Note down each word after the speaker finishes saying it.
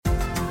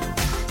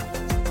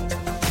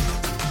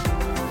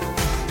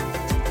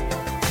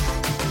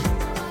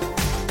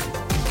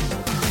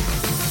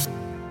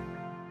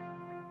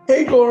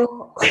Hey,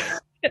 girl.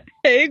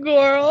 Hey,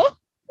 girl.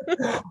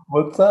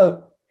 What's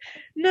up?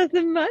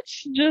 Nothing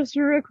much. Just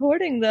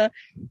recording the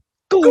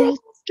Girls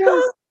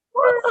Just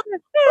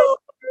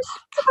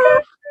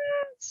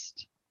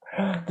Podcast.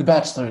 The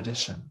Bachelor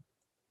Edition.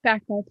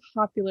 Back by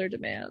popular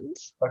demand.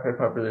 Record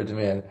popular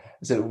demand. I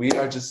said we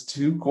are just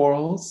two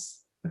girls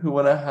who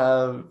want to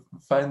have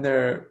find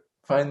their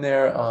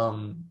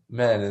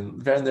men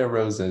and find their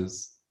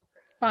roses.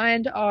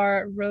 Find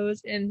our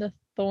rose in the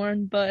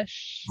thorn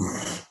bush,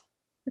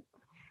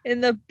 in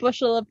the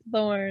bushel of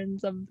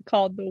thorns of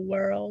called the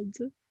world.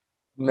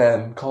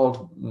 Men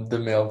called the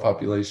male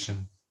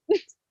population.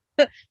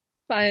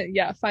 Find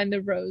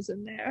the rose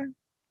in there.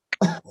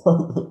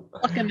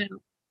 Pluck him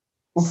out.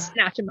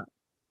 Snatch him up.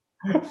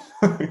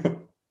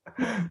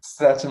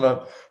 Snatch him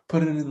up,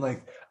 put it in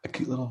like a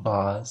cute little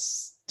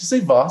vase. Just say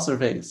vase or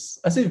vase.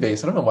 I say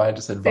vase. I don't know why I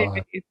just said Say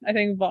vase. face. I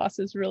think Voss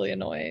is really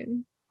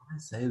annoying. I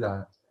say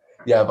that.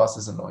 Yeah, vase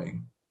is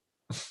annoying.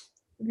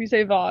 If you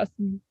say Voss,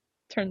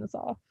 turn this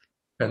off.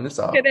 Turn this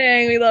off.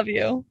 Kidding, we love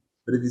you.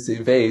 But if you say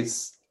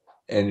vase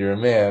and you're a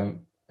man,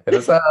 hit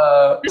us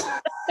up.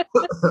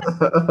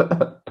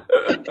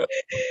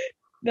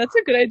 That's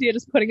a good idea,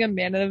 just putting a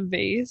man in a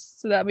vase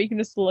so that we can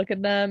just look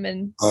at them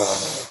and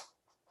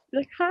be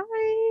like,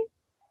 hi.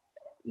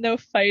 No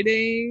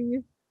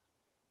fighting.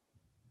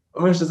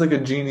 Almost just like a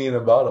genie in a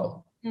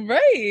bottle.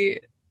 Right.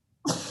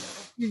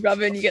 You rub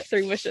it and you get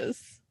three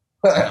wishes.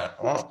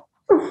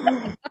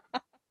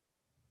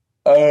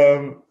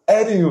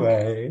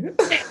 Anyway.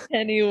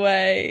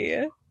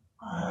 Anyway,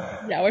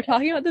 yeah, we're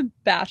talking about The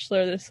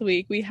Bachelor this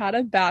week. We had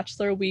a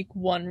Bachelor week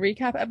one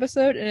recap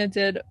episode and it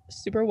did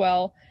super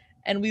well.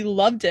 And we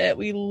loved it.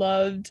 We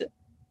loved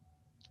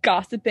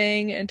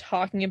gossiping and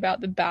talking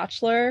about The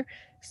Bachelor.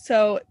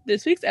 So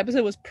this week's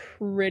episode was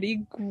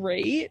pretty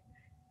great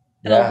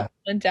and a lot Yeah.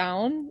 went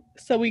down.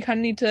 So we kind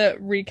of need to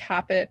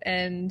recap it,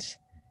 and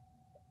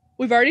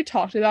we've already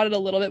talked about it a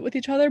little bit with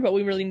each other, but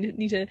we really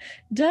need to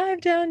dive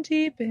down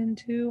deep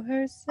into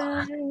her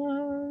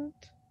sound.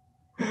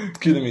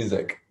 Cue the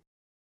music.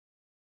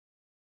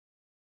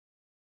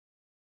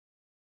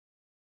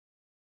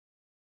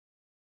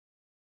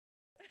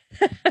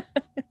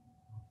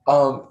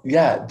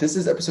 Yeah, this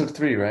is episode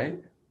 3, right?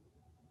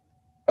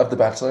 Of The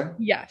Bachelor?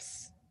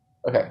 Yes.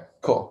 Okay,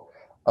 cool.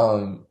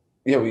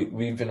 Yeah,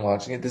 we've been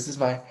watching it. This is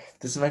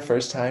my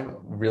first time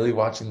really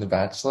watching The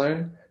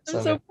Bachelor. I'm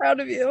So so proud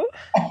of you.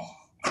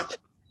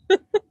 I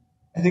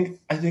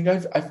think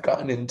I've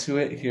gotten into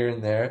it here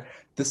and there.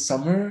 The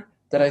summer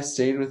that I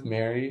stayed with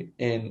Mary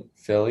in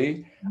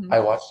Philly, Mhm. I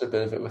watched a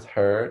bit of it with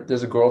her.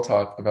 There's a girl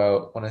talk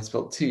about when I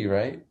spilled tea,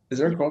 right? Is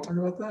there a Yeah. girl talk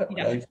about that? When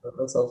Yeah. I spilled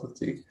myself with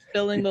tea?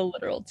 Spilling Yeah, the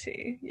literal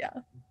tea. Yeah.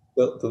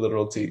 the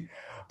literal tea.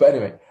 But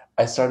anyway,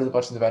 I started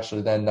watching The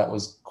Bachelor then. That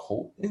was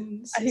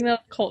Colton's I think season. that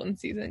was Colton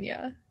season.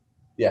 Yeah.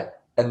 Yeah.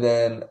 And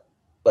then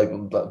like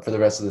for the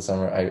rest of the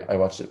summer I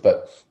watched it.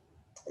 But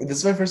this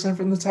is my first time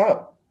from the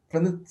top.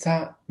 From the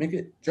top. Make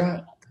it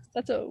drop.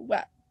 That's a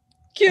wet.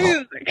 Cue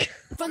music.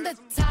 From the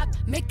top,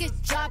 make it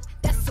drop.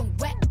 That's some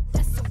wet.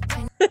 That's some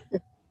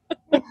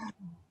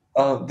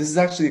wet. This is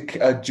actually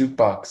a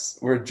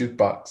jukebox. We're a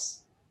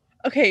jukebox.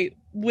 Okay,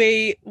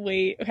 wait.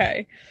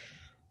 Okay.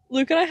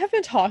 Luke and I have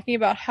been talking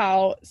about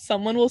how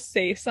someone will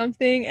say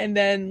something and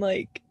then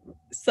like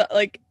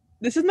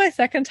this is my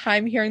second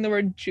time hearing the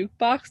word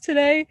jukebox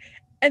today,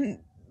 and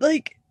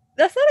like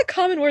that's not a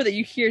common word that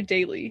you hear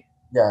daily.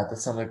 Yeah,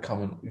 that's not a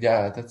common.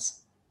 Yeah,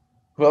 that's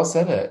who else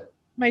said it?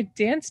 My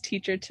dance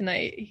teacher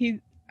tonight,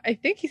 I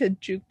think he said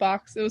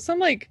jukebox. It was some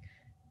like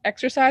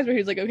exercise where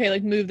he's like, okay,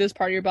 like move this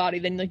part of your body,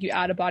 then like you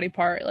add a body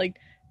part, like,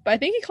 but I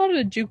think he called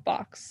it a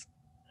jukebox.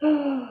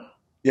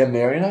 Yeah,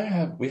 Mary and I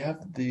have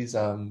these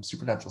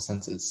supernatural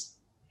senses.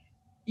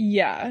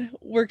 Yeah,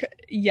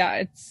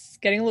 it's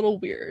getting a little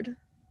weird.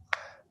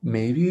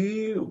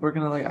 Maybe we're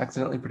gonna like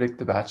accidentally predict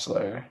The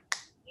Bachelor.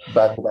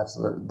 But The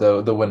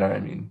Bachelor, the winner, I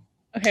mean.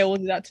 Okay, we'll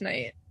do that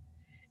tonight.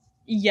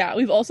 Yeah,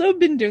 we've also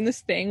been doing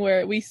this thing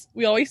where we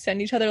always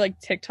send each other like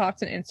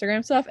TikToks and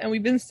Instagram stuff, and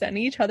we've been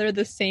sending each other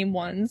the same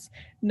ones,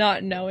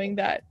 not knowing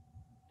that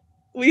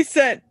we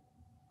sent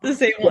the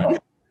same one.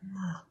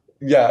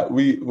 Yeah, I'll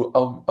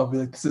be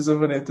like, this is so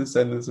funny, I have to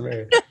send this to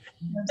Mary.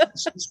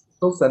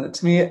 She'll send it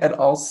to me and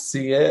I'll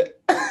see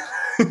it.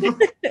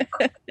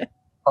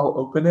 I'll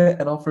open it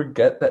and I'll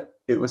forget that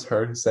it was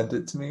her who sent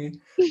it to me.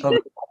 And I'll be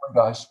like, oh my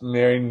gosh,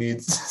 Mary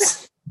needs to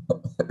see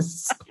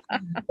this.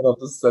 And I'll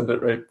just send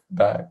it right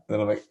back. And then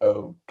I'm like,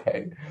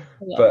 okay.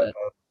 I love But it.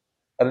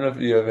 I don't know if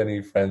you have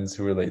any friends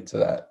who relate to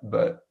that,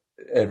 but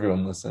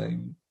everyone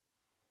listening,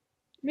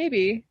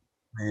 Maybe.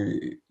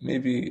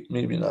 maybe not.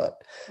 Maybe not.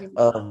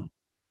 Um,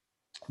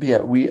 but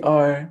yeah, we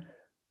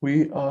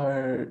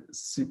are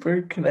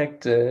super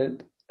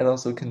connected and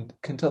also can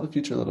tell the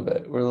future a little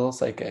bit. We're a little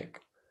psychic.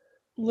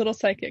 Little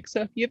psychic.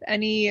 So if you have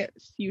any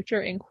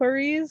future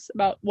inquiries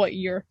about what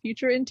your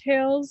future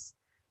entails,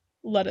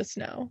 let us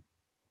know.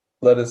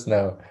 Let us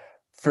know.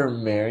 For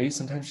Mary,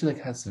 sometimes she like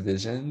has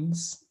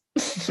visions.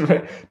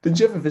 Right? Did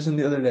you have a vision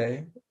the other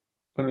day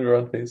when we were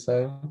on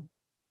FaceTime?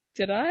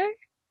 Did I?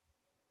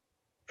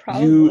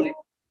 Probably.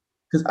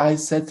 Because I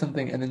said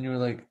something and then you were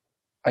like,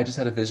 I just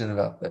had a vision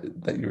about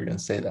that you were gonna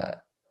say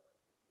that.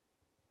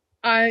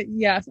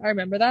 Yes, I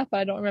remember that, but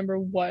I don't remember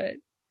what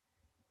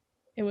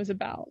it was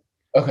about.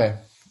 Okay.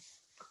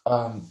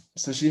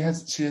 So she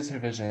has her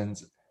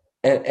visions,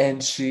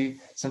 and she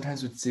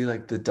sometimes would see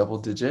like the double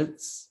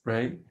digits,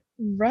 right?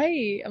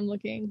 Right. I'm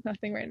looking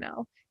nothing right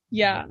now.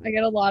 Yeah, I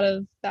get a lot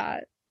of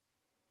that,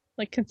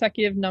 like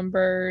consecutive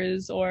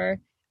numbers, or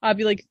I'll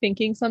be like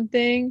thinking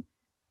something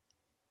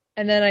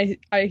and then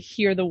I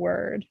hear the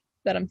word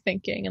that I'm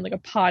thinking in like a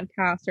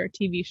podcast or a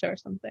TV show or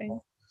something.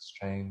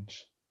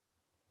 Strange.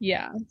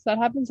 Yeah, so that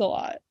happens a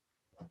lot.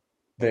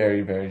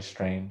 Very, very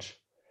strange.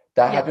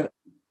 That Yeah, happened.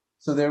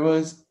 So there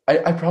was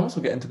I promise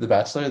we'll get into The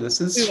Bachelor. This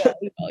we is will,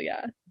 we will,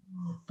 yeah.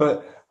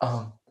 but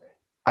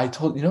I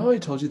told you know I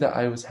told you that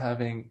I was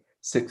having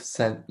sixth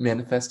sense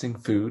manifesting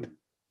food.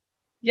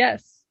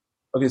 Yes.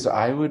 Okay, so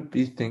I would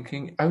be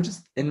thinking, I would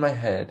just in my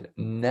head,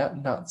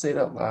 not say it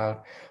out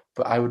loud,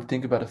 but I would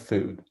think about a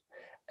food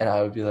and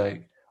I would be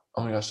like,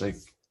 oh my gosh, like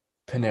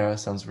Panera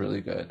sounds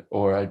really good.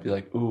 Or I'd be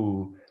like,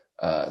 ooh,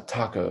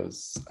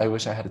 tacos. I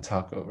wish I had a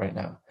taco right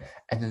now.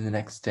 And then the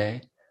next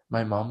day,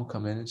 my mom will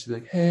come in and she'll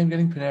be like, hey, I'm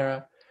getting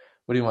Panera.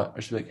 What do you want?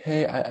 Or she'll be like,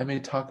 hey, I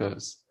made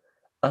tacos.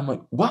 I'm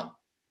like, what?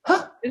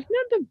 Huh? Isn't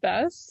that the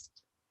best?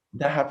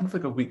 That happened for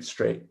like a week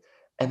straight.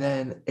 And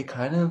then it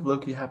kind of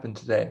low-key happened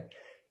today.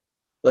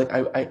 Like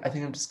I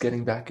think I'm just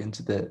getting back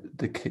into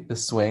the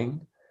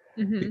swing.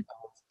 Hmm.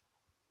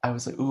 I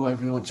was like, ooh, I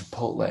really want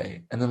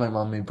Chipotle. And then my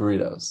mom made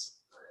burritos.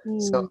 So a Ooh,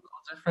 little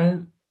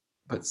different,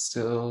 but kind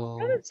still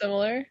of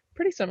similar.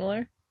 Pretty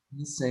similar.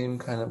 the same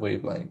kind of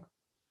wavelength.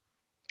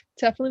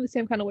 Definitely the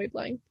same kind of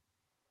wavelength.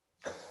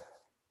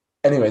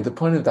 Anyway, the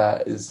point of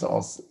that is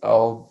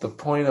all the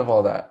point of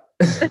all that.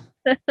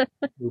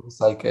 We're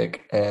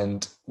psychic,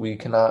 and we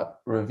cannot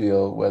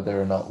reveal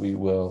whether or not we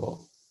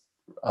will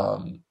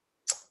um,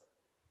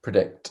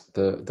 predict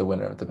the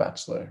winner of The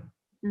Bachelor.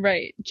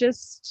 Right.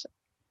 Just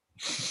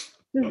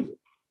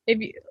if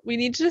you, we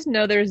need to just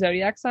know their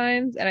zodiac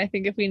signs, and I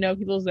think if we know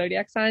people's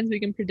zodiac signs, we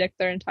can predict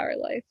their entire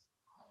life.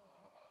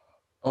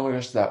 Oh my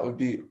gosh, that would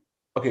be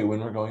okay.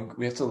 When we're going,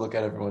 we have to look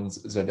at everyone's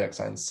zodiac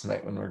signs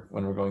tonight when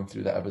we're going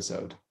through the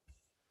episode.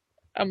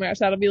 Oh my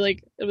gosh, it'll be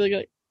like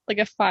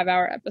a 5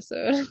 hour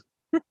episode.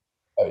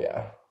 Oh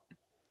yeah.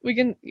 We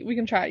can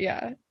try,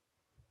 yeah.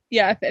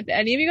 Yeah, if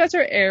any of you guys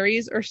are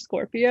Aries or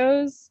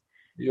Scorpios,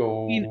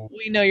 Yo,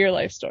 we know your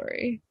life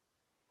story.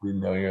 we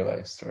know your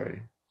life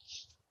story.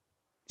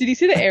 Did you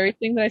see the Aries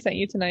thing that I sent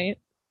you tonight?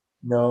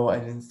 No, I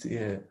didn't see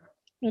it.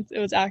 It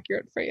was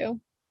accurate for you.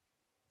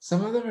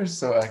 Some of them are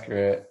so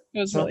accurate. It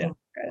was Some of really them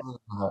accurate.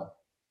 are not.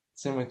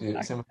 Same with you.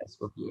 Same with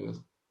Accurate. the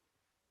Scorpios.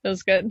 It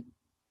was good.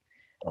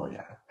 Oh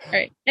yeah. All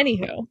right.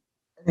 Anywho.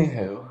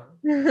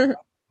 Anywho,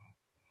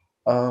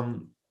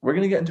 we're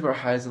gonna get into our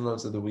highs and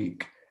lows of the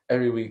week.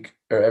 Every week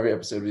or every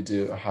episode we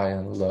do a high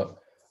and a low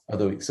of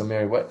the week. So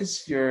Mary, what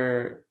is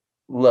your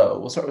low?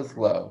 We'll start with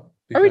low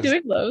Are we because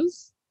doing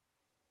lows?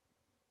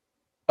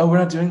 oh, we're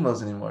not doing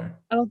lows anymore.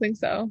 I don't think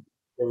so.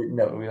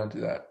 No, we don't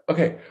do that.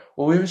 Okay.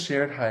 Well, we have a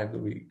shared high of the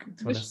week.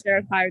 The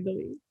shared high of the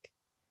week.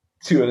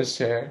 Do you want to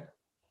share?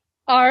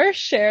 Our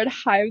shared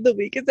high of the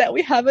week is that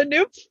we have a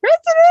new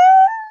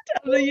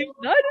president of the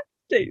United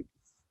States.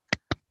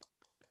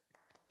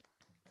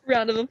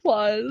 Round of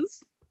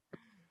applause.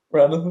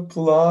 Round of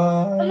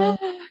applause.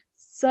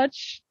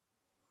 Such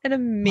an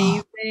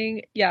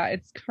amazing, yeah,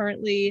 it's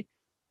currently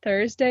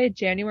Thursday,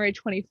 January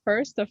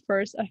 21st, the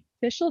first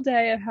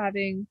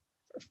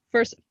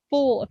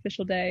full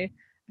official day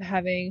of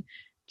having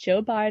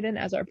Joe Biden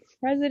as our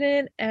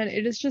president. And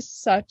it is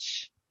just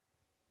such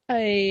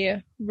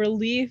a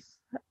relief.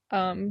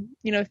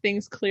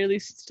 Things clearly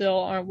still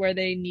aren't where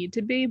they need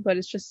to be, but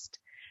it's just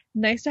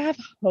nice to have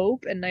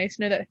hope and nice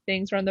to know that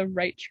things are on the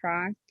right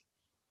track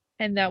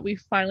and that we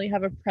finally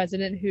have a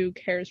president who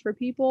cares for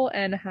people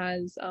and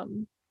has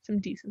some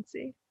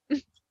decency.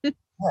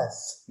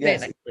 Yes, Say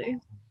it yes. nicely.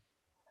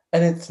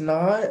 And it's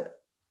not,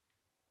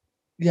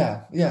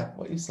 yeah, yeah,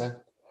 what you said.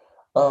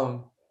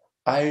 Um,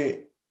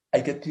 I I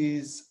get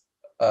these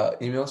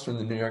emails from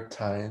the New York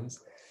Times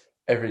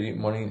every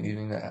morning and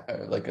evening that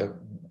are like a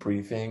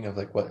briefing of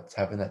like what's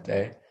happened that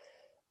day.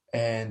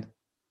 And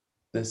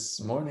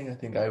this morning, I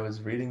think I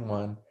was reading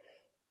one,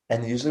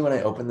 and usually when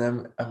I open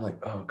them, I'm like,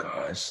 oh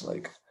gosh,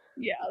 like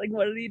Yeah, like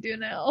what did he do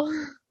now?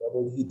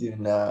 what did he do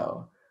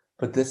now?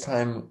 But this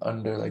time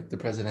under like the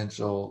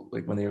presidential,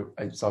 like when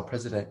I saw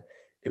president,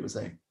 it was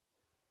like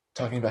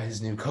talking about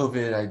his new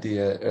COVID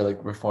idea or like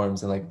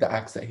reforms and like the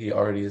acts that he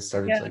already has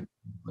started to Yeah,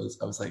 like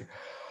I was like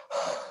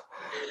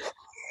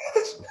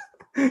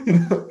you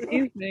know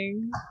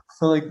amazing.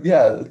 so like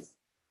yeah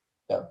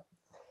yeah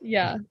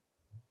Yeah.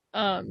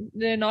 The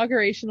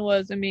inauguration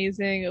was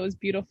amazing. It was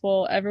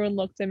beautiful. Everyone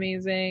looked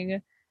amazing.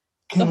 The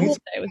can we whole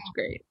day was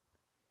great.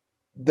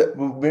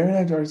 Mary and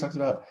I already talked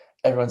about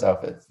everyone's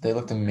outfits. They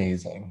looked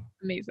amazing.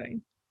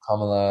 Amazing.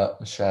 Kamala,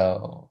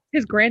 Michelle.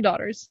 His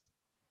granddaughters,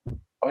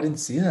 Oh, I didn't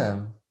see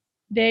them.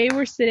 they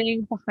were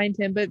sitting behind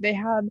him, but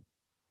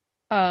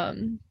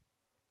um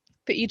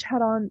they each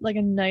had on like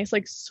a nice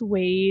like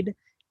suede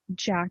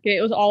jacket.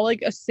 It was all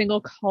like a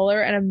single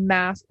color and a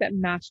mask that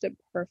matched it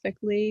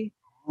perfectly.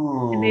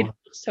 It made Ooh, it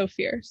look so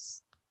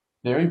fierce.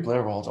 very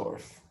Blair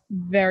Waldorf.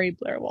 Very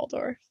Blair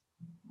Waldorf.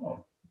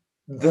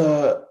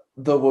 The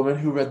woman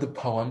who read the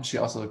poem, she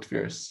also looked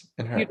fierce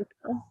in her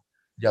Beautiful.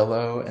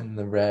 yellow and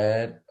the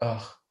red.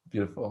 Oh,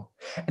 beautiful.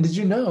 And did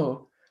you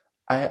know,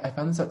 I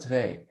found this out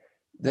today,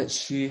 that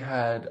she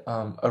had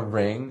a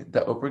ring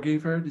that Oprah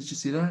gave her. Did you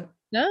see that?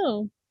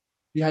 No.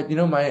 You had,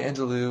 Maya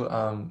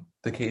Angelou,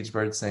 The Cage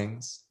Bird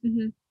Sings.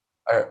 Hmm.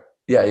 Or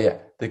yeah, yeah,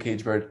 The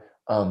Cage Bird.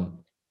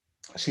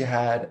 She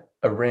had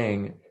a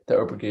ring that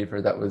Oprah gave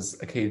her that was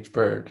a caged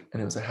bird,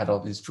 and it had all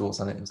these jewels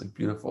on it. It was like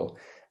beautiful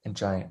and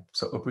giant.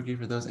 So Oprah gave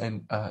her those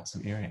and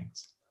some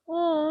earrings.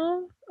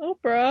 Aw,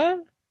 Oprah.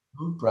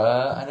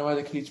 Oprah, I know why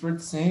the caged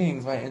bird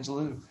sings, Maya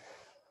Angelou.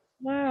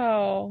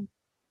 Wow.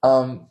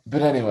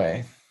 But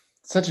anyway,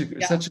 such a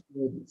Yeah.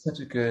 such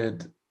a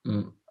good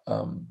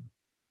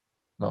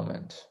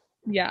moment.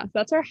 Yeah.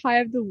 That's our high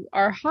of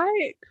our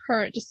high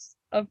current just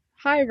of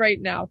high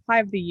right now, high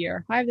of the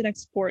year, high of the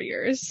next 4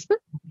 years.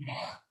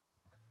 Yeah,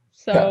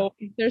 So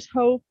there's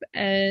hope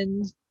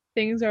and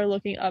things are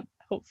looking up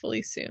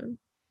hopefully soon.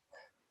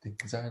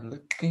 things are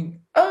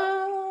looking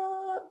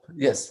up.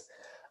 Yes.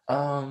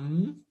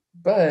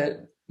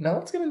 But now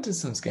let's get into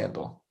some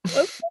scandal.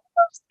 Let's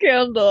have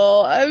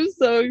scandal. I'm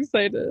so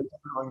excited.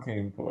 Everyone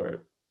came for it.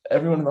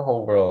 Everyone in the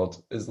whole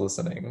world is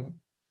listening.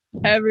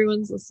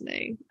 Everyone's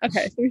listening.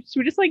 Okay, so should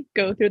we just like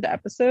go through the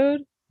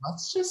episode?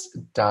 Let's just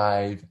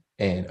dive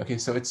in. Okay,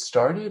 so it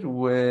started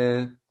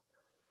with,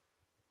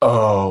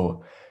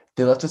 oh,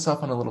 they left us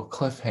off on a little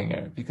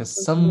cliffhanger because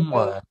Rose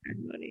someone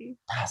ceremony.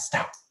 passed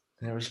out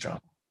and there was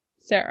drama.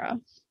 Sarah.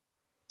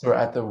 So we're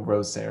at the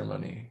rose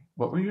ceremony.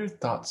 What were your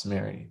thoughts,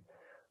 Mary?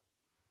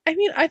 I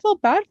mean, I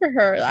felt bad for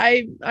her.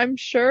 I'm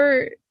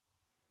sure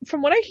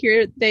from what I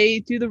hear, they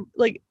do the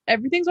like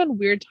everything's on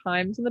weird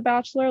times in The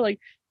Bachelor. Like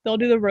they'll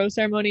do the rose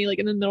ceremony like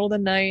in the middle of the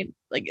night.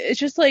 Like it's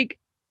just like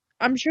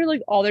I'm sure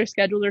like all their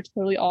schedules are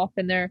totally off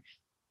and their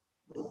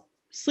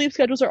sleep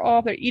schedules are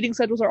off, their eating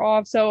schedules are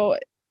off. So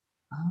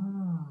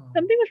Oh,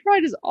 something was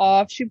probably just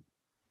off.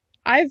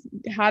 I've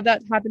had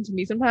that happen to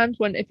me sometimes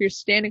when if you're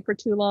standing for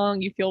too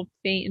long, you feel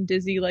faint and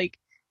dizzy. Like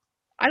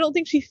I don't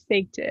think she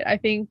faked it. I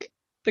think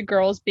the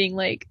girls being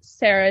like,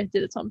 Sarah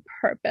did this on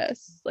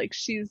purpose. Like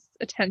she's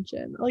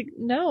attention. Like,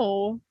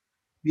 no.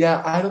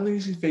 yeah, I don't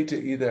think she faked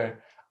it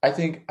either. I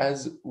think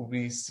as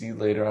we see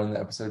later on in the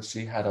episode,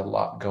 she had a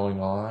lot going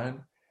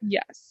on.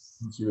 Yes.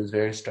 She was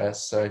very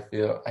stressed, so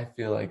I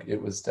feel like it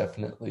was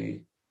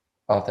definitely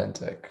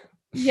authentic.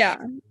 Yeah.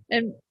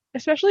 And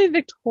especially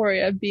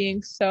Victoria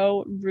being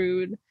so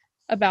rude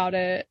about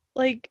it.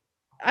 Like,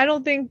 I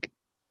don't think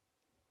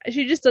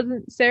she just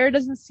doesn't Sarah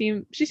doesn't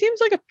seem she seems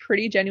like a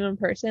pretty genuine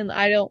person.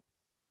 I don't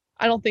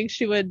think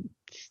she would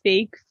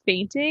fake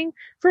fainting.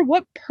 For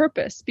what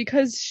purpose?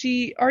 Because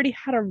she already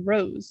had a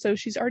rose, so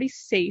she's already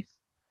safe.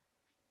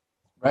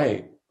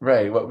 Right,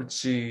 right. What would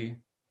she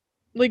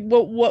Like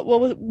what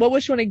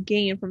would she want to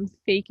gain from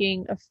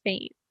faking a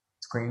faint?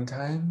 screen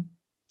time?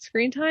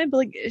 Screen time? But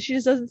like she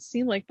just doesn't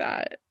seem like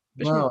that.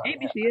 But No,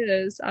 maybe she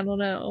is. I don't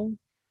know.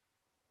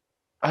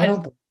 I I just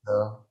don't think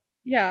so.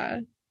 yeah.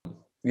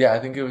 Yeah, I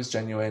think it was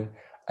genuine.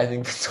 I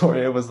think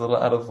Victoria was a little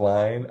out of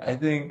line. I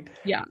think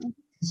Yeah.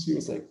 she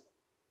was like,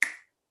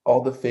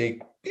 all the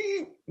fake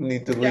beep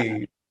need to Yeah.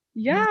 leave.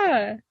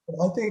 Yeah.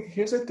 I think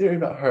here's a theory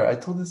about her. I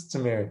told this to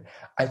Mary.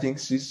 I think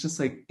she's just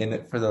like in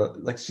it for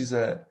like she's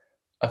a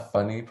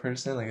funny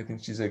person. Like I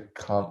think she's a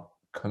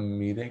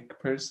comedic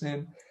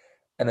person,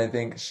 and I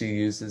think she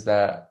uses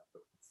that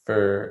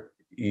for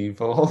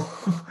evil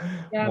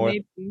Yeah, more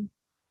maybe.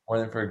 more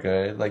than for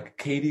good. Like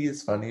Katie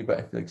is funny, but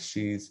I feel like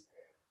she's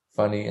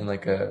funny in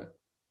like a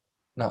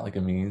not like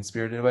a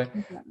mean-spirited way. I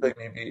Yeah. feel like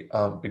maybe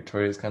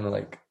Victoria's kind of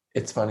like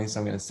it's funny, so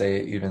I'm gonna say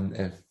it even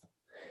if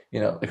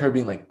like her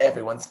being like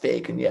everyone's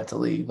fake and you have to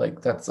leave. Like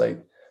that's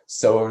like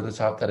so over the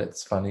top that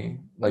it's funny.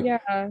 Like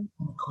Yeah.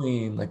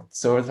 Queen, like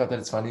so over the top that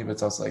it's funny, but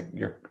it's also like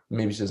you're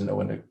maybe she doesn't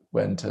know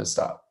when to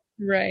stop.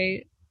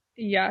 Right.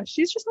 Yeah.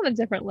 She's just on a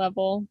different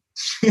level.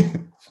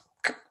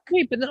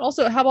 Wait, but then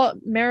also how about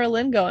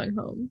Marilyn going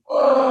home?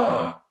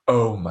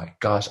 Oh my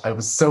gosh, I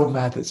was so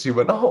mad that she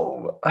went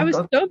home. I I was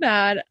thought so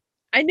mad.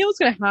 I knew it was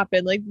gonna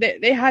happen. Like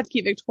they had to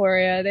keep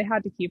Victoria. They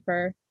had to keep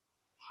her.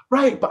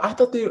 right, but I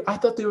thought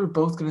they were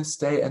both gonna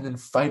stay and then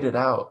fight it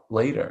out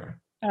later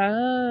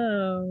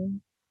Oh.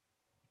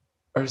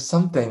 or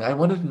something. I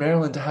wanted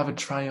Marilyn to have a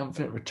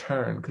triumphant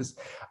return because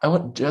I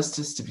want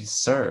justice to be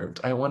served.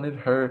 I wanted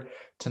her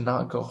to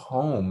not go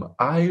home.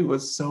 I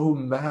was so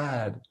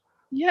mad.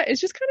 Yeah,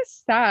 it's just kind of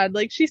sad.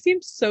 Like she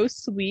seems so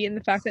sweet and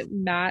the fact that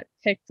Matt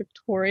picked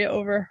Victoria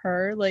over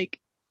her, like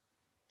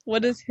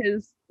what does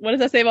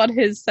that say about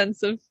his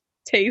sense of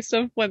taste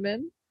of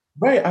women?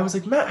 Right, I was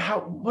like,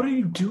 Matt, what are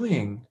you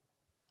doing?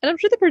 And I'm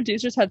sure the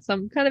producers had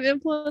some kind of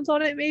influence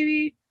on it,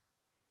 maybe.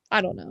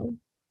 I don't know.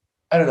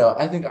 I don't know.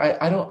 I think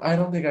I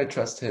don't think I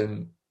trust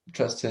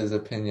his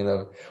opinion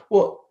of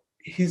well,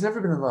 he's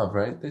never been in love,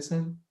 right? They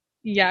said.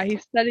 Yeah, he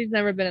said he's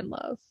never been in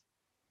love.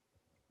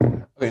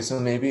 Okay, so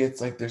maybe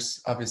it's like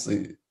there's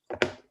obviously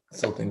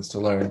still things to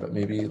learn, but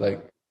maybe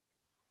like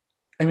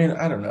I mean,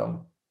 I don't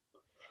know.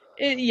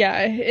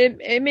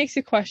 It makes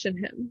you question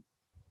him.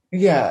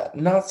 Yeah,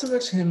 not so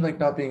much him like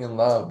not being in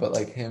love, but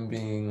like him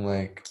being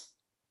like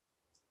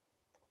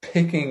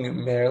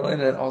picking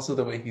Marilyn and also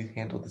the way he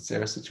handled the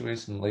Sarah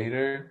situation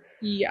later.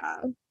 Yeah.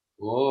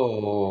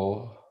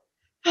 Oh.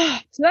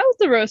 So that was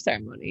the rose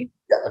ceremony.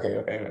 Yeah,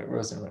 okay,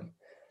 Rosamund.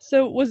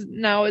 So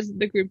now is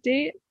the group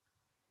date?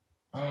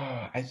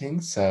 Oh, I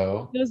think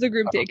so. It was the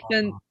group date. 'Cause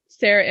then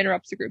Sarah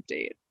interrupts the group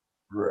date.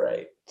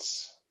 Right.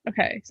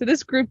 Okay, so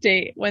this group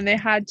date when they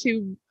had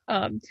to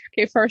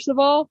okay, first of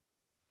all,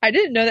 I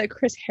didn't know that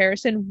Chris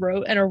Harrison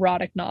wrote an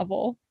erotic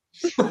novel.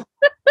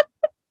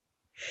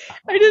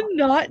 I did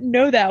not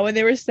know that when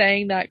they were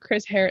saying that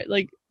Chris Harris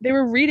like they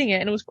were reading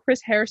it and it was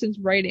Chris Harrison's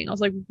writing. I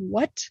was like,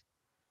 "What?"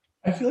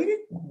 I feel like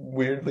it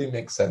weirdly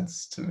makes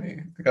sense to me.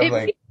 Like I'm It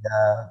like,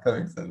 yeah, that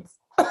makes sense.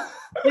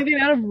 like the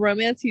amount of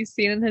romance he's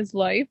seen in his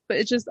life, but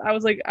it's just I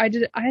was like I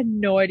had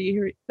no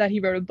idea that he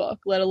wrote a book,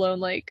 let alone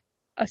like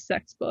a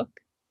sex book.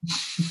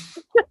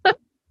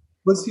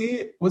 Was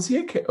he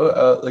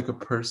like a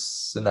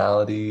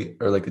personality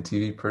or like a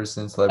TV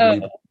person, Oh,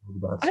 celebrity, I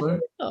Bachelor?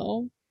 don't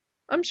know.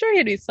 I'm sure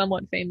he'd be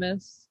somewhat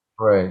famous.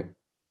 Right.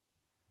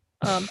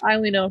 I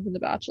only know him from The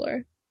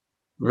Bachelor.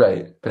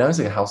 Right. But now he's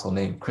like a household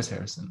name, Chris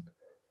Harrison.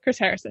 Chris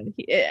Harrison.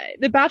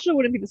 The Bachelor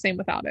wouldn't be the same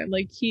without him.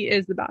 Like he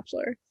is The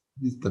Bachelor.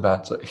 He's the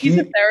Bachelor. He's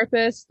a He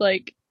therapist.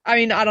 Like I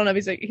mean, I don't know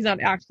if he's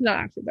not actually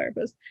a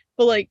therapist,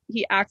 but like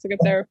he acts like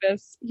a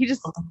therapist. He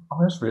just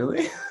Honest,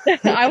 really?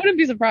 I wouldn't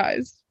be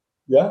surprised.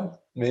 Yeah.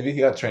 Maybe he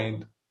got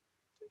trained.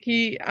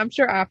 I'm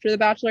sure after The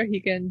Bachelor, he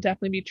can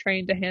definitely be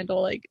trained to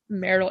handle like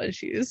marital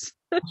issues.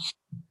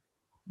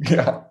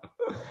 Yeah.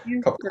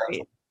 He's Couple times.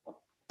 great.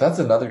 That's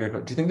another good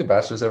question. Do you think The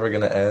Bachelor's ever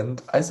gonna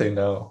end? I say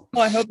no. Oh,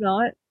 I hope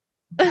not.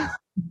 I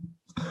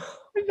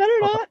better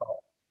not.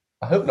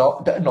 I hope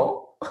not.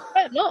 No.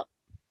 But no.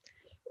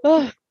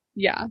 Oh,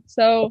 yeah.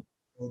 So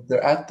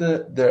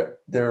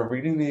They're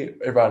reading the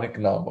erotic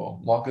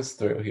novel. Walk us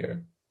through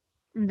here.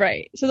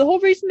 right. So the whole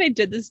reason they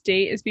did this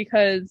date is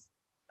because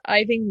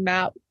I think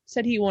Matt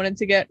said he wanted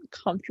to get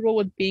comfortable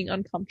with being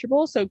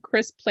uncomfortable. So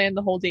Chris planned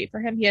the whole date for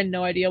him. He had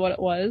no idea what it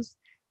was.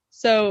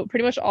 So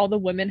pretty much all the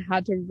women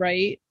had to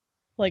write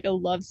like a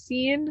love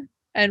scene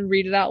and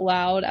read it out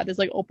loud at this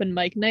like open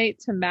mic night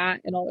to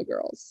Matt and all the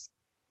girls.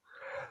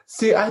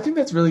 See, I think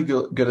that's really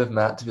good of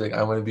Matt to be like,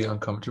 I want to be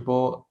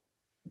uncomfortable,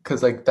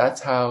 because like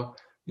that's how,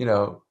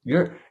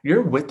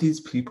 you're with these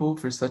people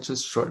for such a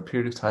short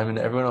period of time, and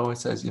everyone always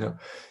says,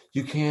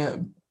 you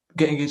can't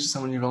get engaged to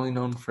someone you've only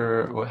known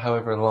for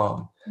however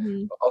long.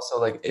 Mhm. But also,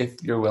 like,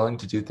 if you're willing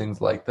to do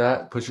things like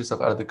that, push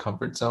yourself out of the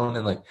comfort zone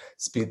and like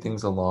speed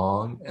things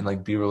along and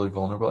like be really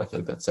vulnerable, I feel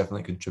like that's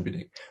definitely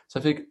contributing. So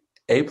I think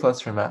A plus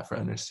for Matt for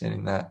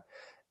understanding that,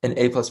 and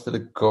A plus for the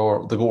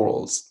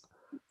girls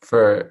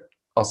for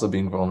also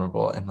being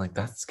vulnerable and like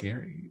that's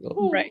scary.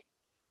 Oh. Right.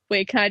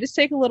 Wait, can I just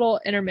take a little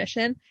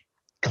intermission?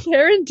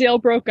 Claire and Dale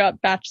broke up,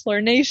 Bachelor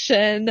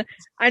Nation.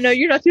 I know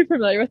you're not too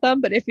familiar with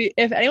them, but if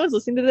anyone's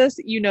listening to this,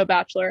 you know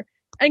Bachelor.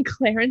 And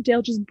Claire and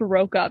Dale just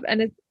broke up,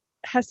 and it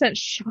has sent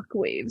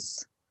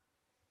shockwaves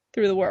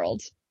through the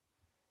world.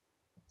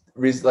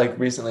 Like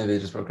recently they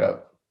just broke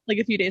up. Like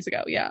a few days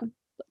ago, yeah,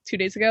 2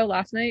 days ago,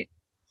 last night,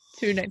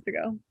 2 nights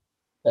ago.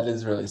 That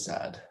is really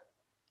sad.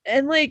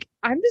 And like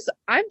I'm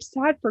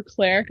sad for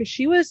Claire because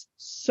she was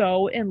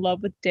so in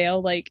love with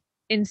Dale, like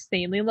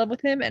insanely in love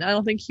with him, and I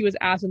don't think he was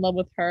as in love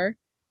with her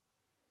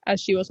as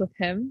she was with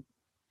him.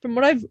 From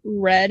what I've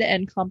read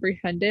and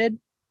comprehended,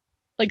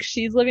 like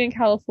she's living in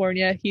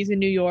California, he's in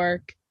New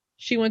York.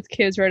 She wants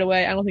kids right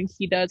away. I don't think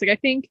he does. Like I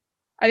think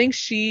I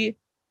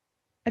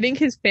think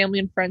his family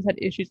and friends had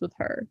issues with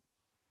her.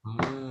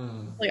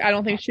 Mm. Like I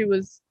don't think she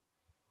was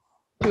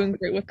doing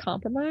great with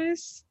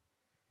compromise.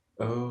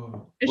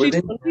 Oh, And were she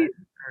they totally married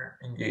or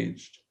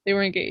engaged? they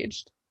were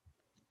engaged.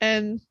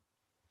 And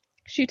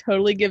she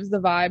totally gives the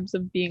vibes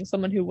of being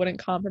someone who wouldn't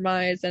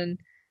compromise and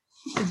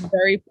is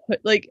very put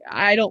like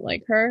I don't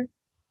like her.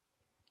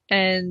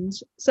 And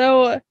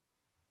so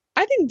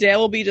I think Dale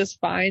will be just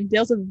fine.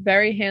 Dale's a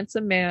very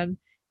handsome man.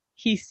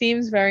 He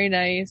seems very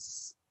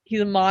nice.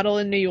 He's a model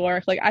in New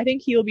York. Like I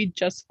think he'll be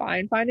just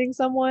fine finding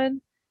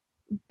someone,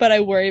 but I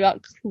worry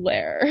about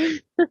Claire.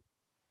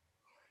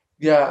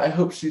 Yeah, I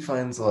hope she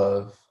finds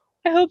love.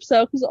 I hope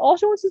so, because all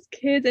she wants is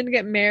kids and to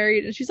get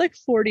married, and she's like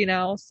 40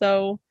 now,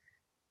 so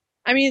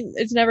I mean,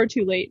 it's never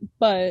too late,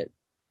 but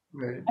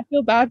Right. I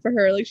feel bad for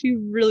her. Like she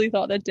really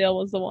thought that Dale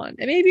was the one.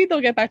 And maybe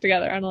they'll get back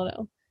together. I don't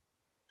know.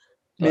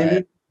 But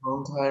Maybe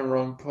wrong time,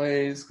 wrong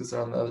place, because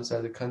they're on the other side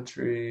of the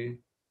country.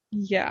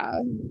 yeah.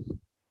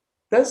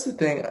 That's the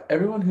thing.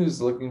 Everyone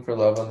who's looking for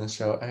love on this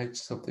show, I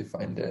just hope they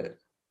find it.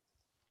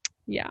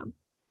 Yeah.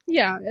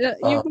 Yeah.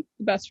 You Um, wish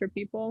the best for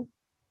people.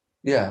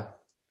 yeah.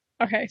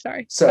 Okay,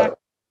 sorry. So,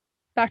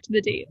 Back to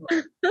the date.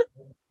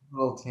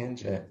 little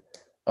tangent.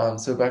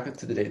 So back up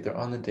to the date. They're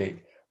on the date.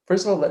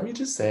 First of all, let me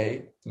just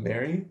say,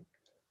 Mary,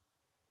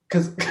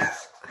 because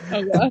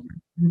Oh god.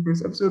 in the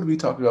first episode we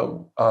talked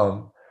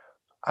about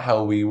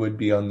how we would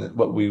be on the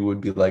what we would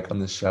be like on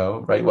the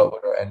show, right? What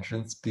would our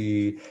entrance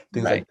be?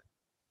 Things Right. like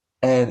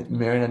and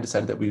Mary and I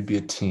decided that we'd be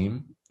a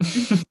team.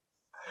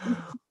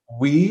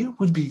 We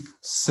would be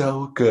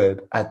so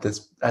good at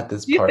this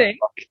Do you part think?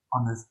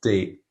 on this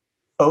date.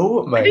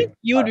 Oh I my think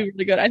you would be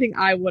really good. I think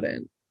I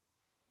wouldn't.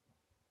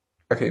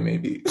 okay,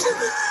 maybe.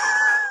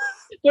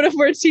 What if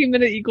we're team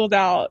and it equals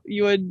out?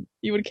 You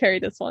would carry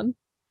this one.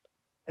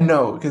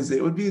 No, because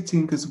it would be a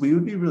team because we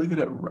would be really good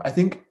at I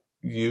think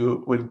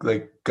you would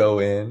like go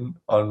in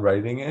on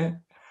writing it,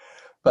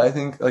 but I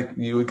think like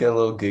you would get a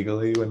little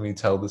giggly when we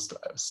tell the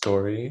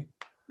story.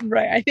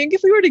 Right. I think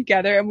if we were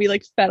together and we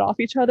like fed off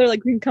each other,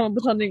 like we can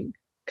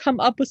come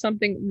up with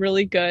something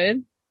really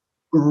good.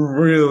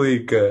 Really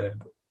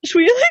good. Should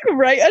we like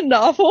write a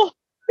novel,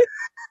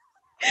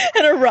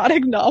 an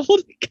erotic novel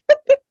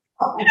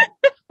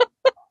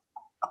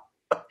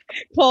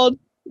called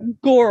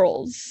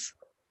Girls?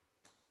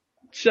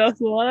 Just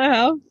wanna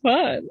have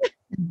fun.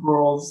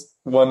 Girls,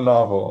 one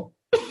novel.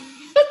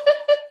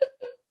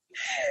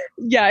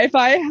 Yeah, if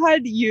I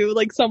had you,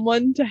 like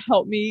someone to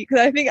help me,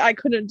 because I think I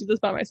couldn't do this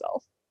by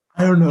myself.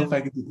 I don't know if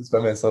I could do this by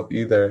myself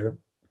either.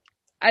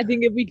 I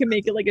think if we can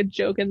make it like a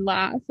joke and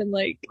laugh and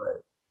like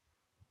But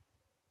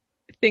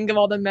think of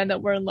all the men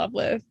that we're in love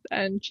with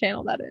and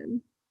channel that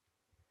in.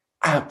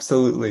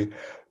 absolutely.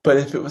 But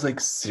if it was like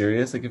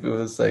serious, like if it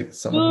was like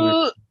someone who we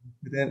were Ugh,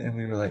 confident and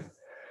we were like,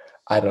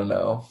 I don't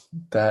know,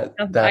 I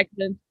that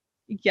couldn't.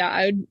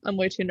 Yeah, I'm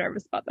way too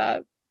nervous about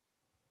that.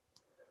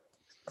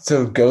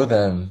 so go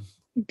then.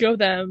 Go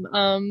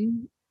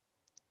them.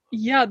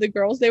 Yeah, the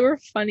girls, they were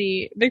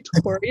funny.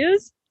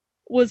 Victoria's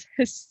was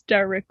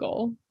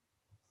hysterical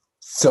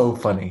So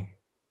funny.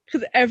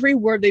 because every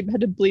word they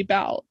had to bleep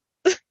out.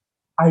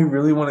 I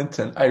really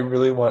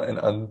want an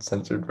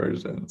uncensored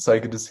version so I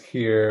could just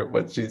hear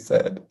what she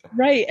said.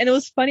 Right. And it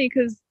was funny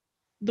because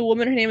the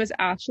woman, her name is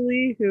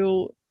Ashley,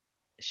 who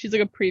she's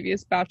like a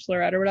previous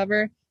bachelorette or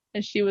whatever.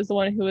 And she was the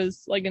one who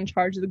was like in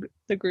charge of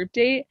the group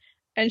date.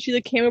 And she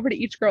like came over to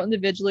each girl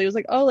individually. It was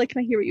like, oh, like, can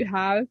I hear what you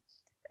have?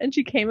 And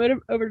she came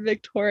over to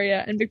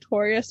Victoria, and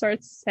Victoria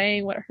starts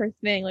saying what her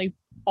thing, like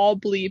all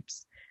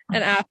bleeps.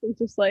 And Ashley's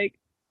just like,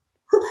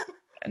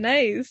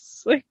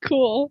 nice, like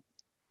cool.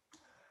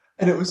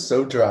 And it was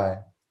so dry.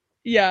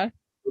 Yeah. It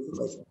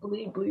was like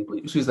bleep bleep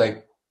bleep. She was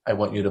like, I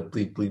want you to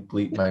bleep bleep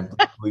bleep my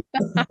bleep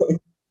bleep.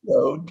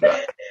 So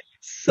dry.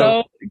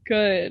 So So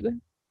good.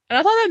 And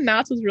I thought that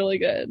Matt's was really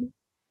good.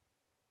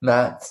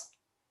 Matt's,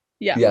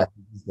 Yeah, yeah,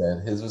 he was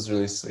good. His was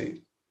really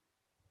sweet.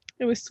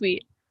 it was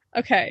sweet.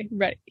 Okay,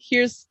 right.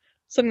 Here's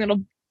something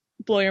that'll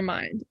blow your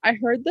mind. I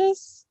heard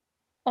this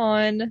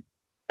on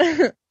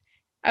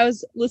I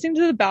was listening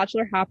to the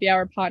Bachelor Happy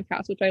Hour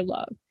podcast, which I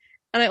love.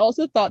 And I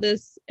also thought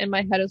this in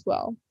my head as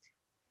well.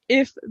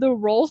 If the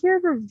roles were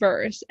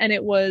reversed and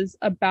it was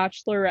a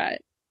bachelorette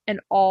and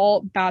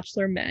all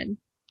bachelor men,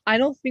 I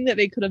don't think that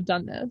they could have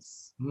done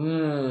this.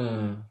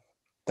 Hmm,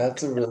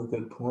 that's a really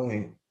good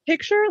point.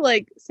 Picture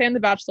like Sam the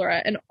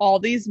Bachelorette and all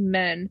these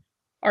men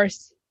are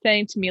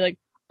saying to me like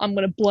I'm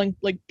gonna blink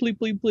like bleep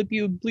bleep bleep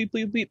you bleep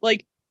bleep bleep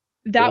like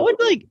that would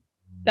like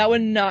that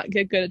would not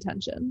get good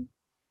attention.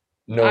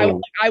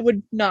 No. I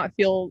would not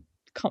feel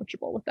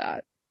comfortable with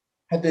that.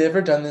 Had they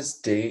ever done this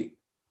date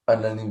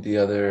on any of the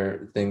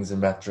other things in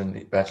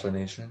Bachelor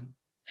Nation?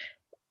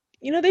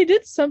 You know, they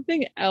did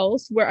something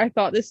else where I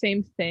thought the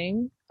same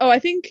thing. Oh, I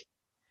think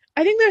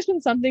there's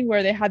been something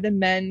where they had the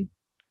men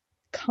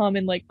come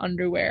in like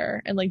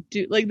underwear and like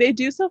do like they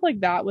do stuff like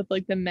that with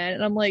like the men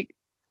and I'm like,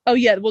 oh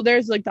yeah, well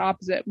there's like the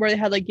opposite where they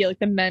had like yeah, like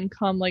the men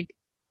come like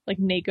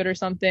naked or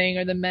something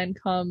or the men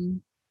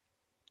come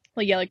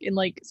like yeah, like in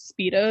like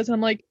speedos. And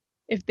I'm like,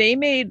 if they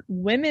made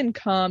women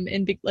come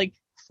and be like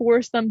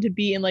force them to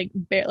be in like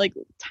like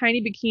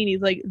tiny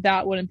bikinis, like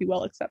that wouldn't be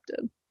well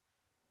accepted.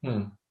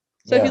 Hmm.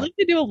 So I feel Yeah. like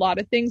they do a lot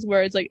of things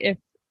where it's like if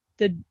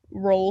the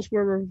roles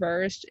were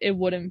reversed, it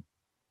wouldn't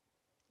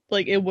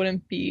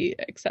be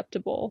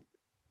acceptable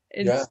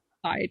in Yeah.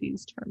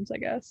 society's terms, I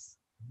guess.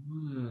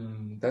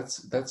 Hmm.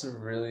 That's a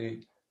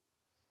really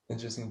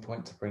interesting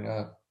point to bring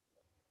up.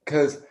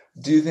 Because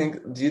do you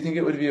think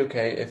it would be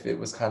okay if it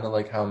was kind of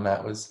like how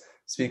Matt was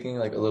speaking,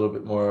 like a little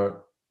bit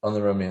more on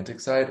the romantic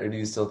side, or do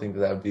you still think that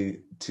that would be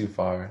too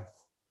far?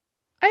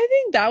 I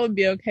think that would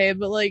be okay,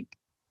 but like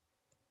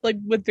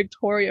with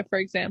Victoria, for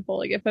example,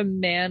 like if a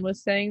man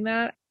was saying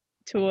that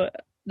to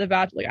the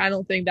bachelor, like I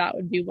don't think that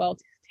would be well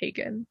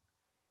taken.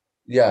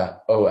 Yeah.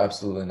 Oh,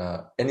 absolutely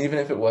not. And even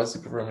if it was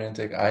super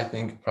romantic, I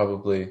think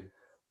probably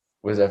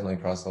was definitely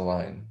across the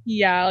line.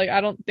 Yeah, like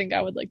I don't think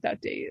I would like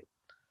that date.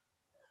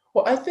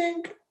 Well, I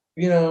think,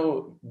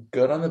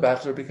 good on The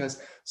Bachelor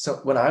because so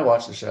when I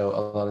watch the show, a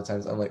lot of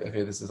times I'm like,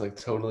 okay, this is like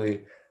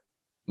totally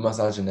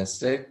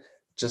misogynistic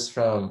just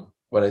from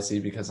what I see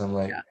because I'm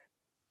like Yeah.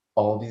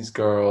 all these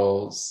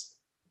girls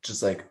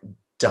just like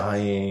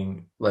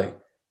dying, like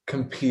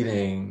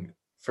competing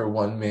for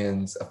one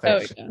man's Oh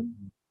affection.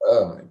 yeah.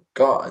 Oh my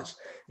gosh,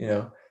 you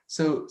know.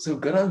 So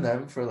good on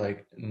them for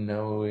like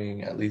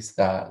knowing at least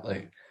that,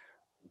 like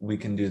we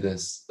can do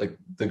this. Like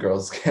the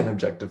girls can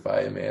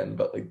objectify a man,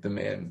 but like the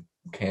man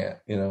can't,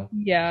 you know?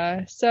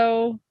 Yeah,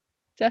 so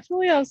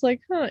definitely I was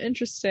like, huh,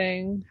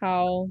 interesting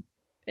how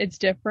it's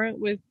different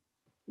with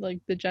like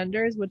the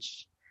genders,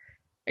 which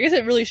I guess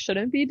it really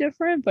shouldn't be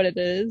different, but it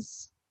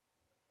is.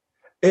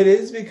 It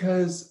is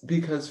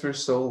because for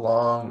so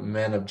long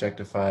men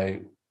objectify,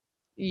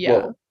 Yeah,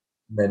 well,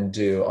 men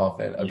do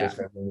often yeah,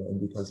 objectify women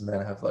because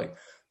men have like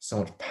so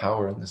much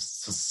power in this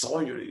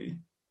society.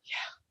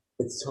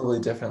 It's totally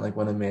different. Like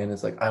when a man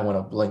is like, I want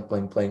to blank,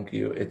 blank, blank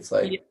you, it's yeah,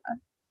 like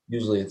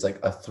usually it's like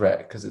a threat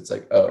because it's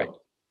like, right,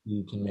 oh,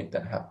 you can make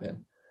that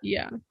happen.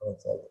 yeah, But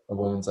it's like a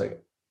woman's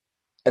like,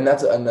 and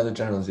that's another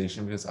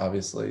generalization because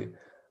obviously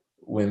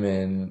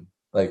women,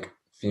 like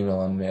female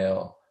on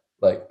male,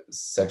 like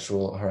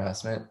sexual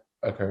harassment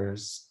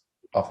occurs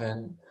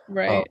often.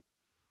 Um, right,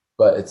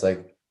 but it's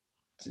like,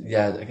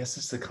 yeah, I guess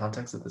it's the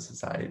context of the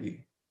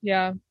society.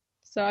 yeah.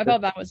 So I But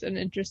thought that was an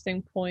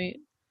interesting point.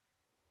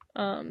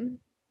 Um,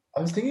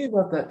 I was thinking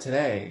about that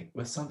today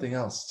with something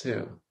else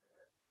too.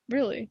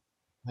 really,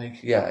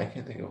 Like, yeah, I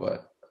can't think of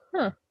what.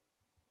 huh?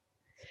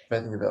 But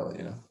I think about,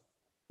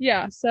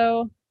 Yeah,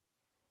 so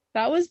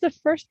that was the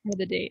first part of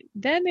the date.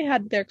 Then they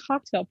had their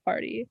cocktail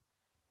party,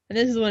 and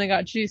this is when it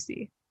got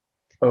juicy.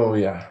 oh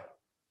yeah,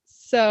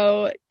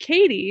 So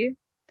Katie,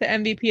 the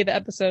MVP of the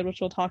episode, which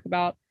we'll talk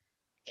about,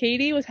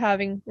 Katie was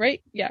having,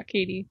 right? Yeah,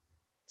 Katie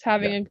was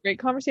having yeah, a great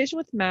conversation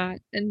with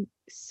Matt and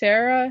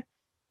Sarah.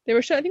 I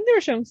think they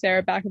were showing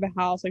Sarah back at the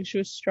house, like she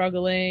was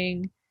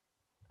struggling.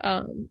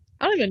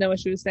 I don't even know what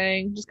she was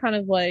saying. Just kind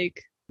of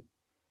like,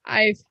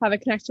 I have a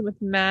connection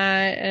with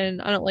Matt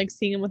and I don't like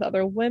seeing him with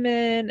other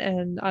women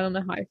and I don't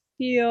know how I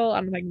feel. I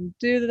don't know if I can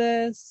do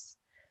this.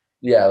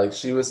 yeah. Like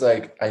she was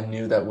like, I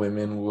knew that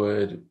women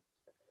would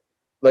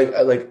like,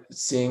 I like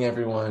seeing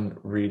everyone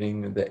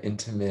reading the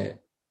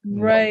intimate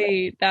novel.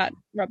 Right, that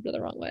rubbed her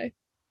the wrong way.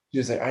 She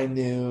was like, I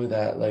knew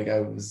that like I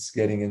was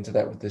getting into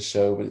that with the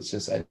show, but it's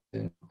just I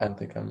don't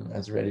think I'm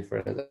as ready for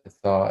it as I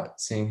thought.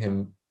 Seeing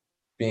him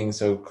being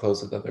so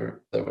close with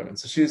other women,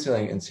 so she was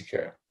feeling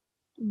insecure.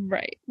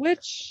 Right,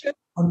 which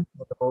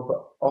Understandable,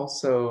 but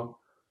also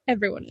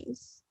everyone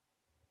is.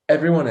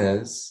 everyone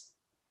is.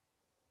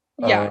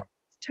 Yeah, Um,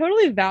 it's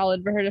totally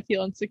valid for her to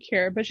feel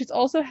insecure, but she's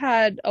also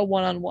had a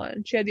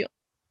one-on-one. She had the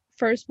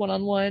first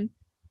one-on-one,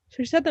 so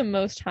she's had the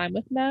most time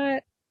with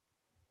Matt.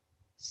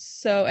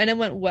 So, and it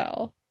went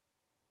well.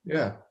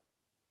 yeah,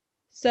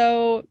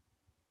 So,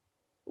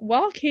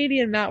 while Katie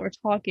and Matt were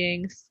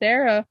talking,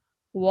 Sarah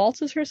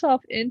waltzes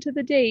herself into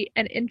the date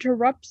and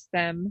interrupts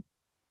them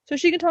so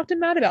she can talk to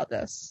Matt about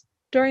this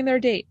during their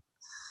date.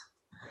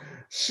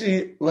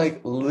 she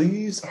like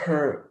leaves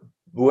her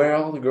where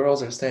all the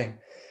girls are staying,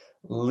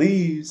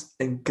 leaves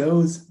and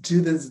goes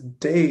to this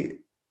date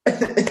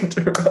and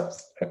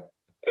interrupts her.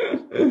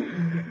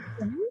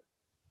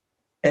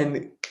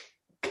 And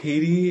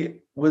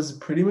Katie was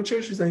pretty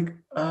mature. She's like,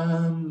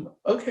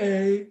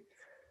 okay,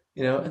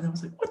 and I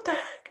was like, what the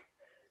heck?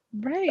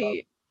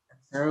 Right.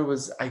 Sarah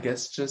was, I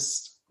guess,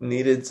 just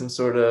needed some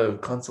sort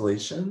of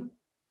consolation.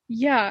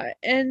 Yeah,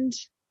 and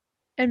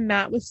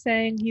Matt was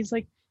saying he's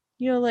like,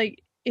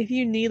 like if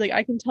you need like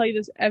I can tell you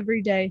this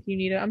every day if you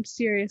need it. I'm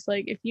serious.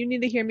 Like if you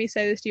need to hear me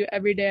say this to you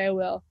every day, I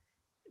will.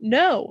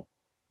 No.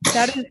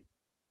 That is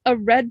a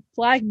red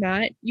flag,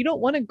 Matt. You don't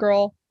want a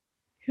girl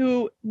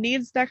who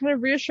needs that kind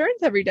of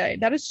reassurance every day.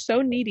 That is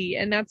so needy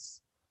and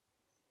that's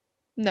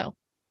no.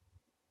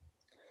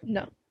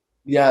 No.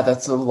 Yeah,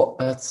 that's a lot.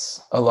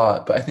 That's a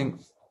lot. But I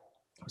think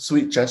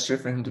sweet gesture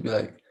for him to be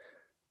like,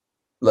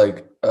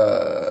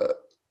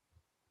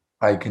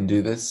 I can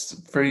do this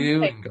for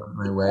you Right. and go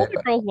my All way. the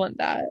girls want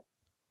that.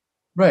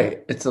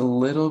 Right. It's a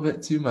little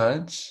bit too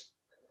much.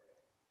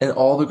 And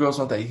all the girls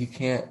want that. He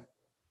can't,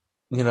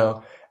 you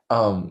know,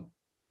 um,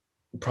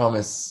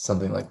 promise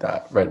something like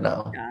that right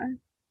now. Yeah.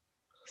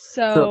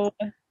 So,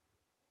 So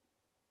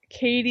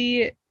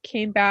Katie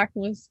came back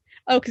and was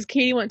because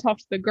Katie went and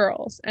talked to the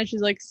girls and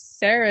she's like,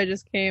 Sarah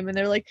just came and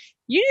they're like,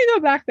 you need to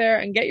go back there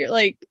and get your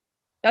like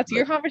that's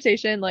your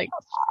conversation, like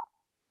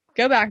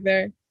go back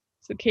there.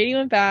 So Katie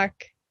went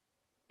back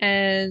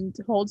and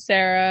told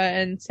Sarah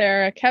and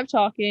Sarah kept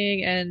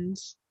talking and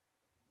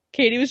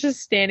Katie was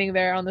just standing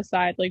there on the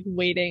side like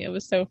waiting. It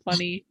was so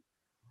funny.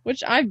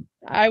 Which I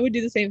would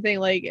do the same thing,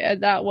 like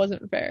that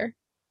wasn't fair.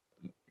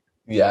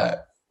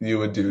 yeah, you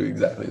would do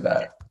exactly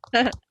that.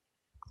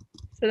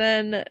 So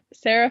then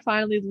Sarah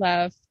finally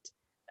left.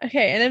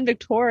 Okay, and then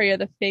Victoria,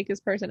 the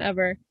fakest person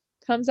ever,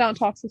 comes out and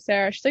talks to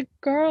Sarah. She's like,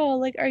 "Girl,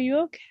 like, are you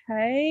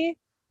okay?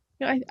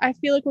 I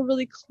feel like we're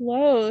really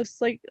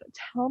close. Like,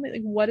 tell me,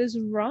 like, what is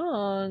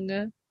wrong?"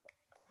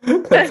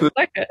 That's That's good.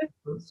 good.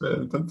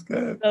 That's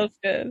good. That was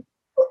good.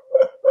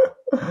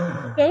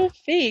 So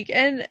fake.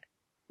 And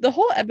the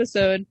whole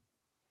episode,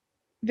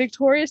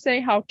 Victoria's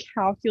saying how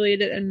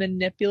calculated and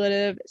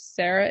manipulative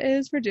Sarah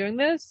is for doing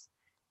this.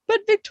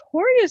 But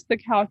Victoria's the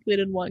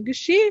calculated one because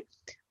she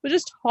was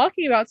just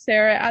talking about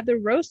Sarah at the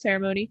rose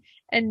ceremony,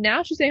 and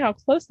now she's saying how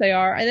close they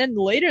are. And then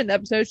later in the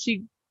episode,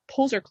 she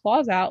pulls her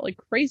claws out like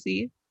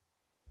crazy.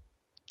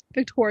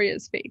 Victoria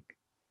is fake.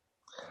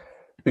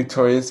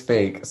 Victoria's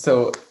fake.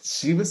 So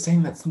she was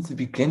saying that since the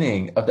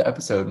beginning of the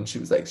episode, and she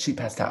was like, she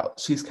passed out.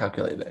 She's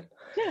calculated.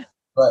 Yeah.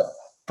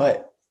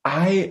 But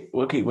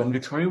okay, when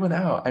Victoria went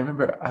out, I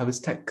remember I was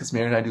text because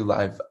Mary and I do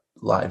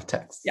live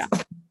texts. Yeah.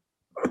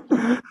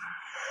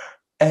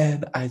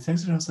 And I texted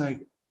her, and I was like,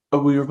 oh,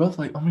 we were both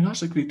like, oh my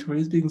gosh, like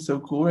Victoria's being so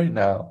cool right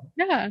now.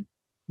 Yeah.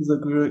 He's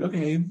like, we were like,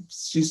 okay,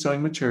 she's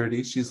showing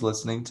maturity. She's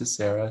listening to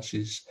Sarah.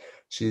 She's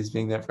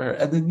being there for her.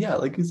 And then yeah,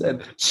 like you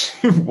said,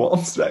 she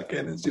waltzed back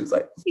in and she was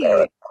like,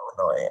 Sarah's so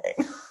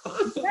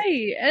annoying.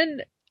 Right.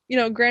 And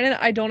granted,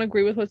 I don't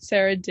agree with what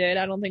Sarah did.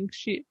 I don't think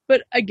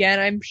but again,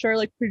 I'm sure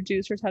like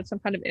producers had some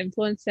kind of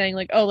influence saying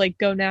like, oh, like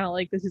go now,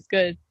 like this is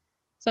good.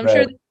 So I'm sure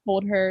Right. they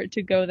told her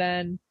to go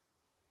then.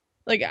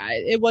 Like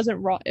it wasn't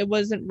wrong. It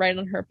wasn't right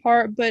on her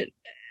part, but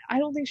I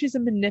don't think she's a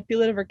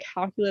manipulative or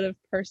calculative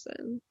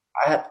person.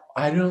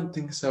 I don't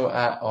think so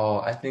at all.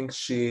 I think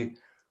she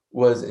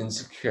was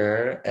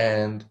insecure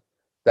and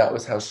that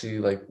was how she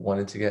like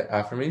wanted to get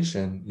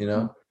affirmation, you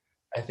know?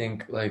 I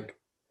think like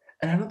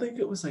and I don't think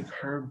it was like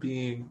her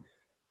being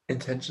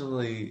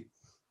intentionally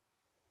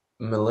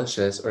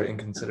malicious or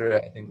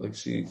inconsiderate. I think like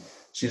she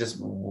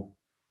just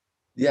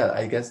yeah,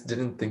 I guess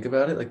didn't think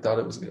about it, like thought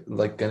it was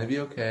like gonna be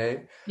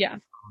okay. Yeah.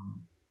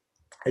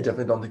 I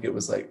definitely don't think it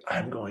was like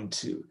I'm going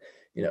to,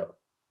 you know,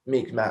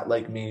 make Matt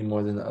like me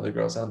more than the other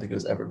girls. I don't think it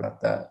was ever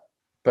about that.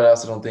 But I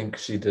also don't think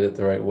she did it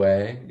the right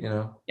way, you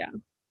know? Yeah.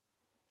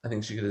 I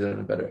think she could have done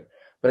it better.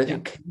 But I Yeah.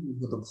 think Katie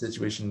handled the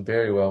situation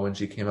very well when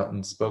she came out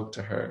and spoke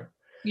to her.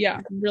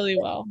 Yeah. Really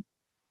well.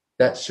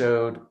 That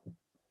showed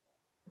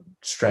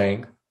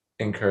strength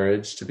and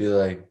courage to be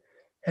like,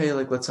 hey,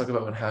 like let's talk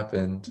about what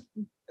happened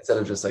instead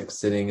of just like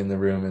sitting in the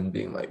room and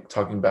being like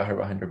talking about her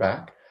behind her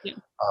back. Yeah.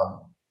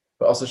 Um,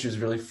 but also she was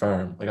really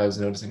firm. Like I was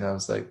noticing, I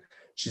was like,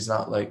 she's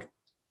not like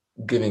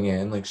giving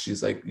in. Like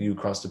she's like, you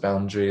crossed a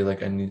boundary.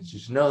 Like I need you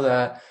to know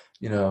that.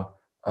 You know,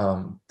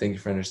 thank you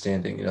for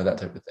understanding. You know that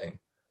type of thing.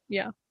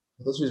 Yeah.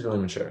 I thought she was really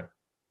mature.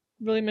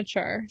 Really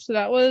mature. So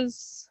that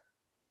was,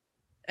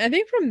 I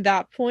think from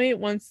that point,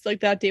 once like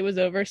that date was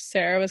over,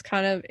 Sarah was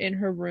kind of in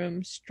her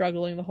room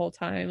struggling the whole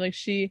time. Like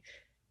she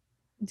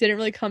didn't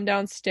really come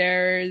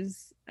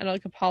downstairs and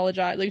like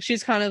apologize. Like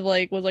she's kind of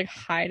like was like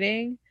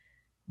hiding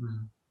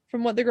Mhm.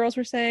 from what the girls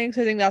were saying.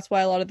 So I think that's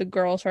why a lot of the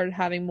girls started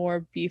having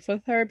more beef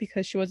with her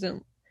because she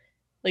wasn't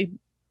like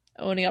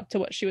owning up to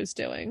what she was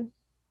doing.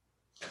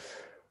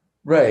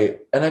 Right.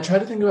 And I try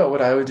to think about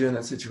what I would do in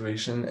that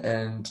situation,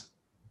 and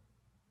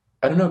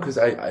I don't know because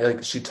I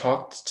like she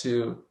talked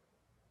to.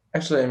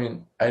 Actually, I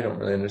mean, I don't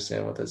really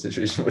understand what that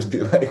situation would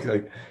be like.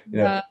 Like, you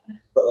know, Yeah.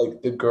 but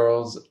like the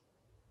girls,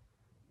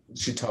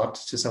 she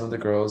talked to some of the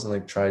girls and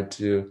like tried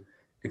to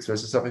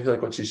express herself. I feel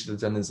like what she should have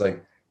done is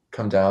like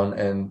come down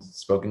and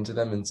spoken to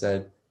them and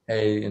said,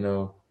 "Hey, you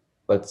know,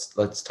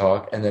 let's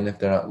talk." And then if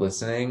they're not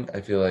listening,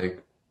 I feel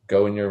like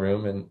go in your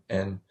room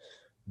and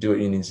do what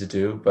you need to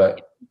do. But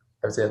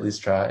I would say at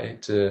least try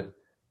to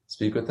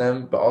speak with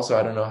them. But also,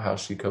 I don't know how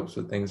she copes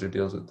with things or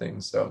deals with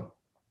things. So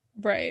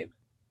Right.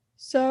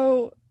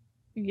 So,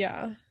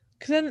 yeah.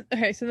 Cause then,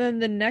 okay, so then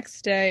the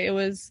next day it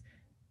was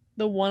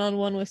the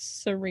one-on-one with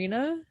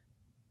Serena.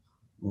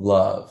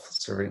 love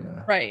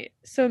Serena. Right.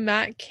 So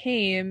Matt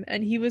came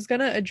and he was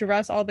gonna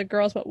address all the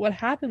girls, but what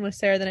happened with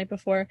Sarah the night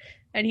before,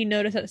 and he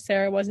noticed that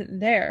Sarah wasn't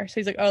there. So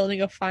he's like, oh, let me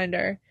go find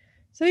her.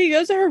 So he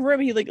goes to her room,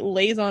 he like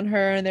lays on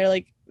her and they're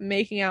like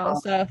making out and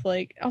stuff.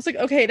 Like I was like,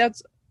 okay,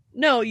 that's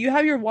no, you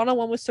have your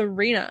one-on-one with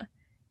Serena,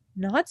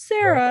 not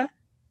Sarah.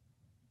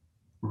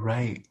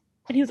 Right.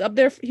 And he was up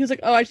there, he was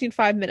like, oh, I just need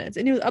 5 minutes.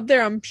 And he was up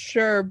there, I'm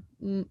sure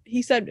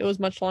he said it was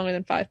much longer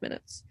than 5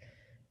 minutes.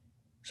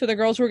 So the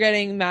girls were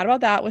getting mad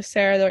about that with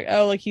Sarah. They're like,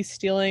 oh, like he's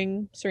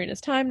stealing Serena's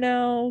time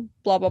now,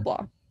 blah, blah,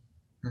 blah.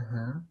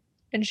 Mm-hmm.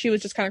 And she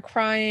was just kind of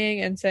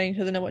crying and saying she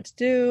doesn't know what to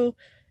do.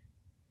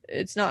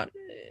 It's not,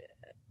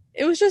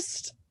 it was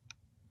just,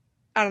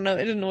 I don't know,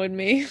 it annoyed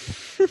me.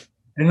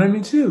 And I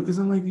mean too, because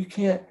I'm like, you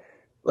can't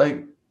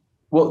like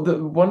well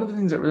the one of the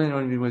things that really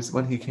annoyed me was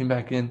when he came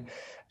back in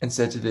and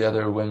said to the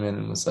other women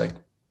and was like,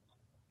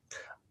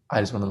 I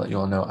just want to let you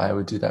all know I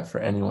would do that for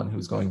anyone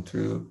who's going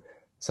through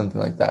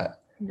something like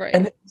that. Right.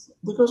 And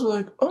the girls were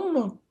like,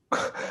 oh no,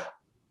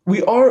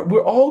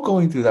 we're all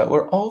going through that.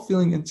 We're all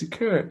feeling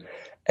insecure.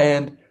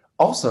 And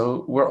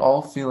also we're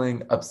all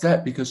feeling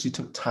upset because she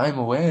took time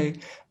away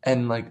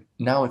and like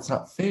now it's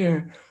not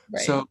fair.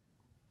 Right. So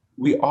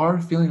we are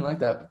feeling like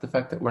that, but the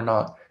fact that we're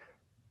not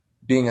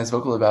being as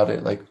vocal about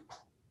it, like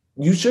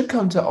you should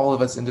come to all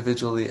of us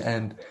individually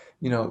and,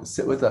 you know,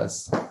 sit with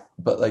us.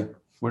 But like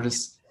we're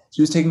just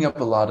she was taking up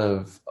a lot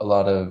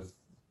of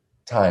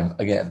time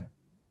again.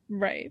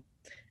 Right.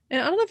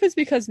 And I don't know if it's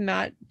because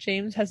Matt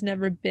James has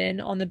never been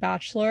on The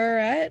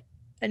Bachelorette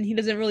and he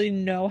doesn't really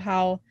know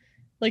how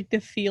like the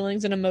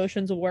feelings and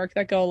emotions work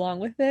that go along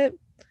with it.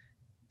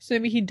 So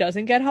maybe he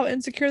doesn't get how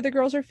insecure the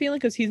girls are feeling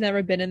because he's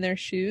never been in their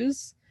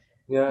shoes.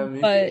 Yeah,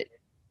 maybe. But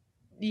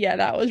yeah,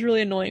 that was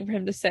really annoying for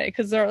him to say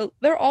because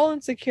they're all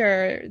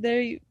insecure.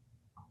 They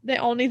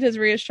all need his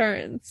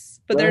reassurance,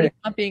 but they're Right.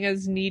 not being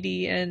as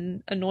needy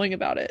and annoying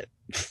about it.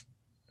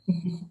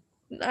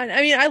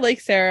 I mean, I like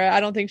Sarah. I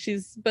don't think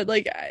she's, but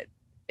like,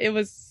 it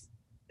was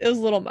it was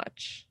a little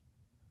much.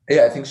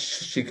 Yeah, I think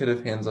she could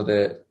have handled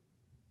it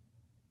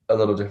a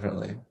little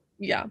differently.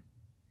 Yeah.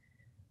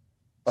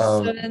 So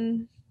Um,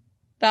 then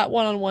that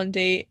one-on-one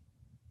date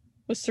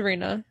was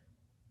Serena.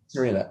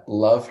 Serena,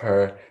 love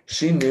her.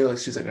 She knew, like,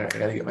 she's like, all right, I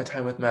gotta get my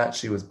time with Matt.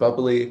 She was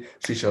bubbly.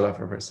 She showed off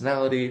her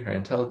personality, her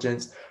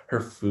intelligence,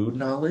 her food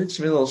knowledge.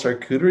 She made a little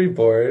charcuterie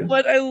board.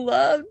 What I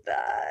love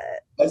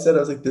that. I was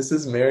like, this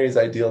is Mary's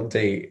ideal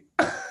date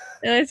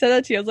And I said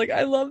that to you. I was like,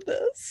 I love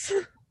this.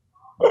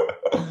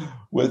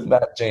 with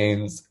Matt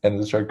James and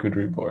the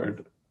charcuterie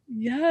board.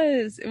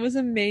 Yes, it was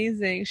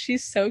amazing.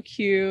 She's so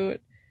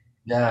cute.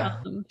 Yeah.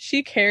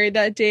 She carried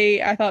that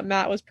date. I thought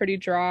Matt was pretty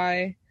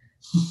dry,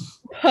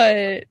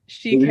 but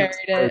she He was carried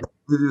tired, it.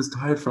 he was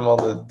tired from all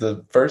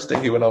the first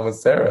date he went on with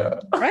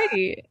Sarah.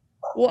 Right.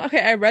 Well,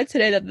 okay, I read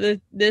today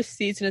that this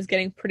season is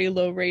getting pretty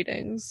low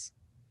ratings.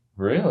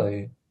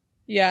 Really?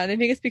 Yeah, and I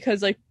think it's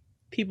because like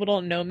people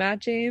don't know Matt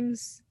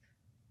James.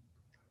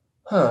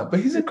 Huh, but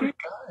he's a great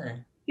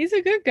guy. He's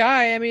a good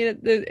guy. I mean,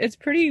 it's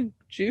pretty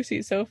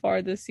juicy so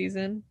far this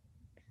season.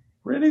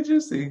 Really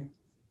juicy.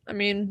 I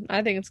mean,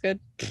 I think it's good.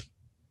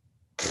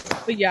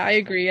 But yeah, I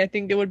agree. I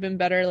think it would have been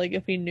better like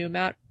if we knew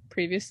Matt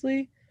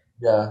previously.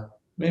 Yeah,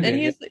 And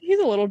maybe. he's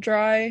a little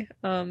dry.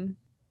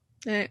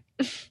 Eh.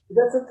 That's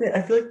the thing.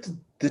 I feel like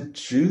the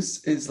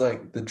juice is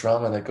like the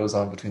drama that goes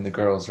on between the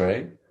girls,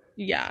 right?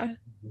 Yeah.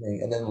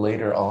 And then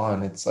later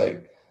on, it's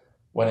like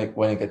when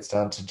it gets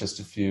down to just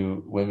a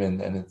few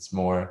women, and it's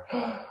more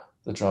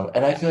the drama.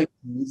 And I feel like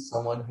he's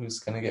someone who's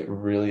gonna get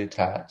really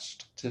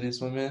attached to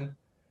these women,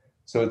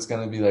 so it's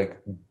gonna be like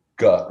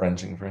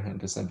gut-wrenching for him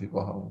to send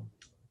people home.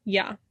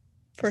 Yeah,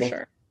 I for think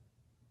sure.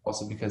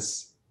 also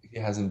because he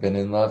hasn't been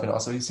in love, and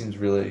also he seems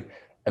really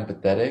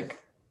empathetic.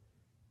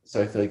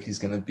 So I feel like he's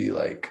gonna be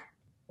like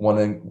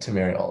wanting to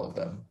marry all of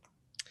them,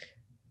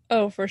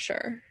 Oh, for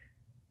sure.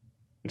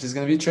 which is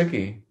gonna be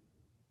tricky.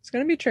 It's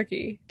gonna be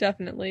tricky,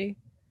 definitely.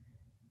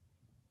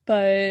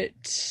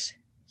 But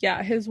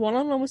yeah, his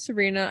one-on-one with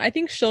Serena, I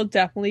think she'll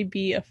definitely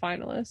be a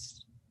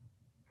finalist.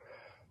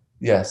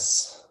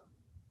 Yes.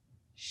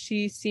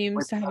 She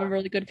seems to have a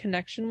really good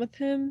connection with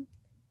him.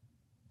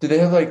 Do they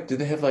have like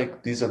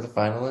these are the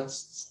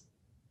finalists?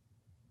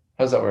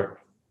 How does that work?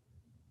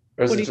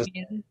 Or is What it do just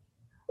you mean?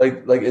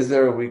 like is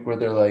there a week where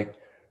they're like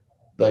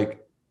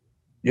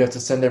you have to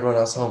send everyone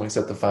else home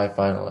except the five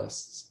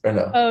finalists? Or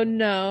no? Oh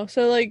no.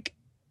 So like,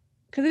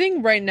 because I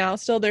think right now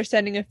still they're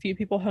sending a few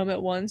people home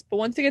at once, but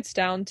once it gets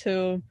down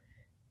to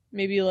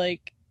maybe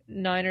like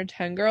 9 or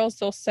 10 girls,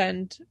 they'll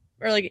send,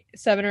 or like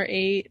 7 or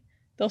 8,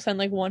 they'll send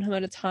like one home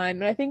at a time.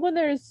 And I think when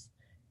there's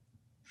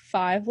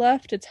 5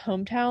 left, it's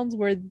hometowns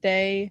where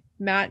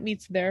Matt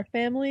meets their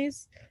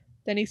families,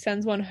 then he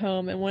sends one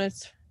home, and when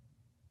it's,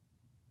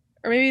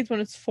 or maybe it's when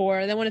it's 4,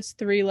 and then when it's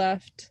 3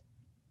 left,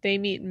 they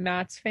meet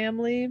Matt's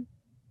family,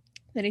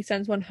 then he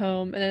sends one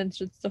home, and then it's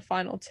just the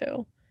final 2,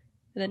 and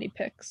then he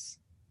picks.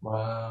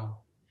 Wow.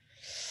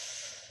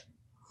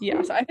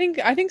 Yeah, so I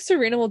think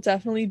Serena will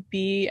definitely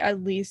be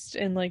at least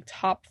in like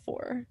top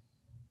 4.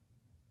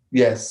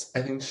 Yes,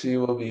 I think she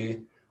will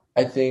be.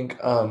 I think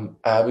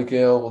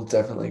Abigail will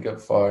definitely go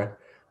far.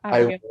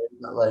 I worry Abigail.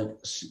 that like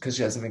because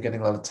she hasn't been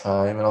getting a lot of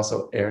time and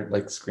also air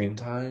like screen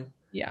time.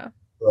 Yeah.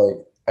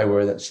 Like I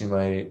worry that she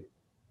might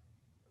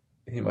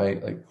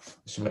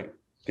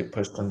get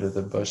pushed under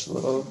the bush a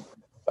little.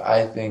 But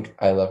I think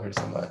I love her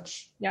so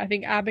much. Yeah, I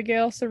think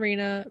Abigail,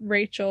 Serena,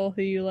 Rachel,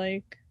 who you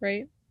like,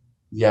 right?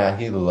 Yeah,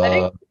 he I think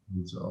loves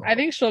Angel. I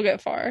think she'll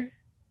get far.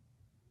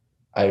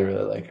 I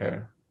really like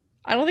her.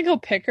 I don't think he'll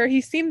pick her.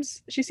 She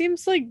seems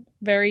like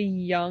very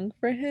young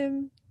for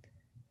him.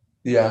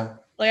 Yeah.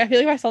 Like I feel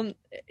like my son,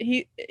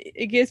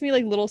 it gives me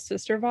like little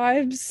sister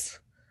vibes.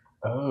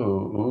 Oh,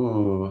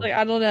 ooh. Like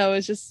I don't know,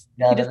 it's just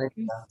Yeah, that makes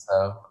sense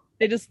though.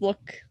 they just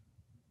look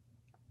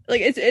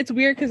like it's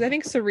weird because I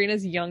think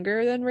Serena's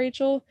younger than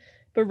Rachel,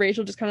 but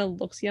Rachel just kind of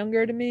looks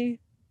younger to me.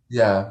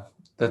 Yeah,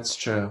 that's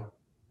true.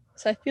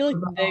 So I feel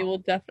like they I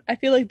will I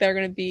feel like they're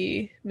gonna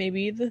be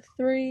maybe the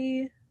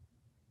 3.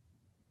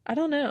 I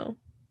don't know.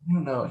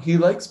 don't know. He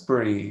likes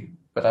Brie,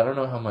 but I don't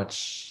know how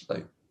much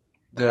like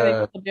I think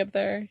the she'll be up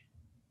there.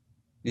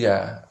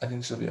 yeah, I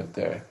think she'll be up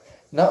there.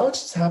 Not much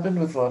has happened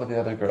with a lot of the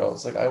other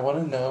girls. Like I want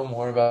to know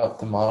more about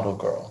the model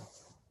girl.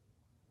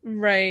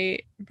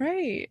 Right,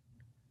 right.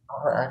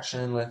 Her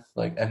action with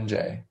like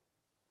MJ.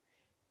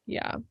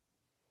 Yeah,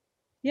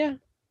 yeah.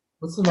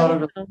 What's the I model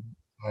don't girl?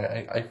 know.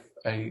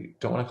 I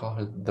don't want to call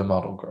her the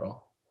model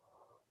girl.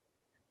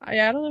 I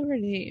don't know her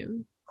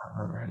name. I don't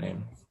remember her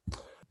name.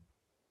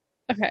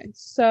 Okay,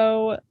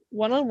 so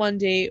one-on-one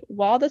date.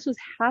 While this was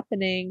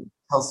happening,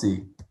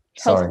 Chelsea.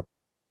 Chelsea, Sorry,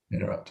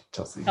 interrupt.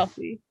 Chelsea.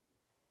 Chelsea.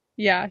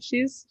 Yeah,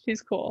 she's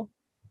cool.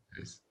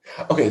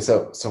 Okay,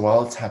 so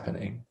while it's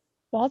happening,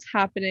 While it's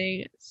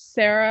happening,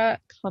 Sarah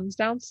comes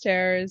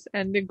downstairs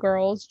and the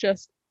girls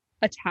just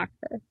attack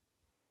her.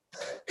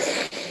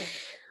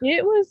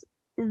 It was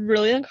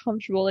really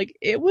uncomfortable. Like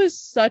it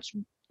was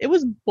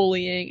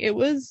bullying. It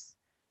was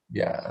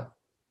yeah,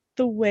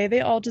 the way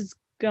they all just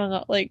gung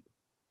up. Like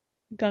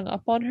gang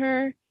up on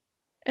her.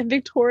 And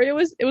Victoria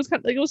was, it was kind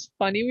of like, it was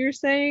funny we were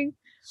saying,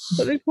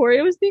 but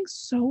Victoria was being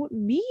so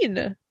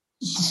mean.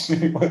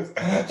 She was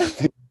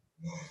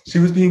she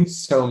was being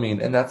so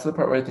mean, and that's the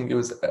part where I think it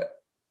was.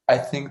 I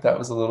think that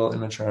was a little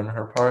immature on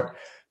her part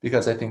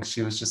because I think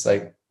she was just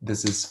like,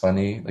 "This is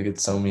funny. Like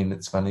it's so mean,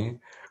 it's funny."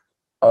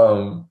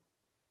 Um,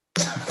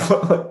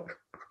 but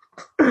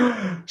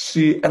like,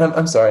 she and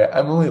I'm sorry.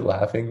 I'm only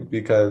laughing It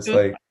because was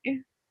like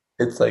funny.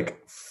 it's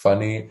like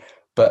funny,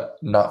 but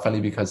not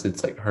funny because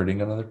it's like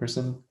hurting another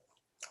person.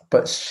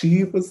 But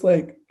she was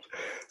like,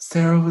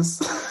 Sarah was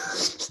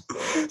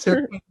Sarah was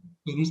trying to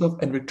explain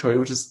herself, and Victoria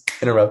would just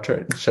interrupt her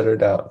and shut her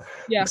down.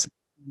 Yeah.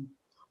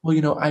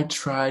 Like, well, I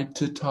tried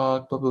to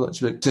talk, blah blah blah.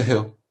 She'd be like, to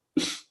who?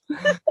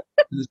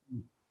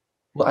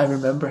 Well, I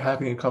remember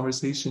having a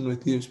conversation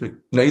with you. She'd be like,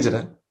 no, you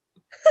didn't.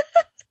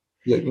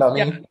 You're like, not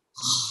Yeah.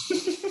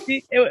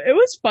 me. It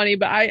was funny,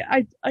 but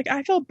I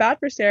felt bad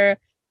for Sarah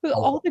because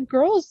Oh, all the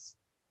girls,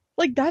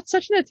 like, that's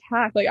such an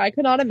attack. Like, I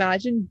could not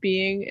imagine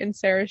being in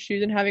Sarah's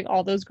shoes and having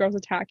all those girls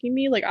attacking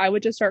me. Like, I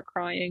would just start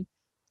crying.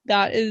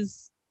 That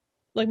is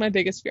like my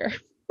biggest fear.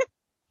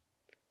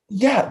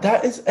 yeah,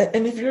 that is.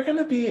 And if you're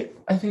gonna be,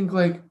 I think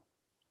like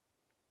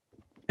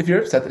if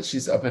you're upset that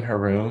she's up in her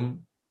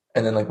room,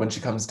 and then like when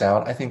she comes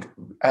down, I think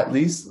at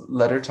least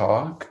let her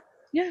talk.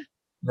 Yeah.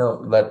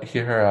 No, let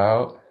hear her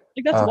out.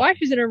 Like, that's Um, why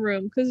she's in her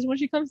room because when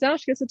she comes down,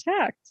 she gets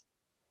attacked.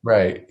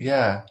 right,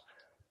 yeah.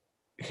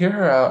 Hear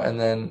her out and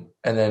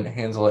then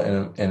handle it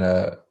in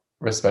a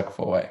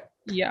respectful way.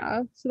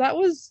 Yeah. So that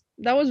was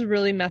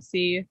really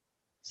messy.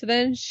 So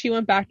then she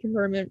went back to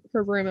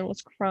her room and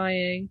was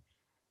crying.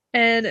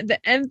 And the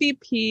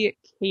MVP,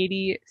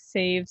 Katie,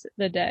 saves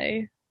the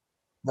day.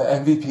 The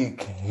MVP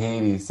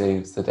Katie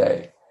saves the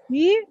day.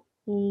 We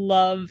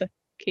love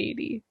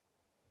Katie.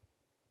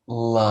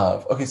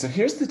 Love. Okay, so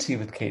here's the tea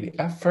with Katie.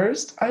 At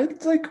first, I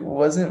like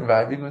wasn't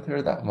vibing with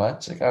her that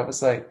much. Like I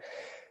was like,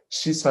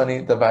 she's funny.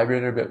 The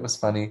vibrator bit was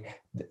funny.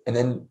 And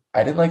then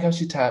I didn't like how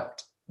she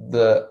tapped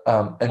the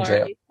MJ.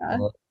 Sorry. Yeah.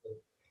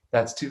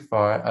 That's too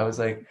far. I was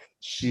like,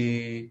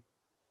 she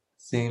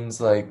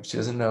seems like she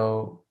doesn't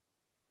know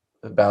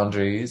the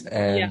boundaries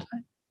Yeah. and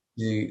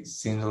she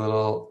seemed a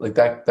little like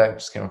that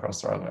just came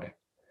across the wrong way.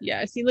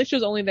 Yeah. It seemed like she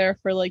was only there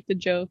for like the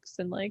jokes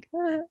and like,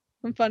 I'm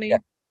Yeah. funny.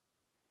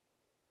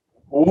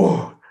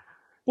 Ooh,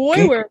 Boy,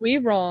 game were we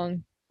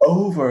wrong.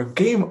 over.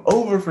 Game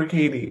over for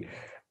Katie.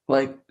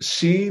 Like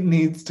she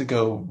needs to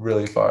go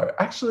really far.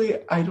 Actually,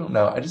 I don't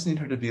know. I just need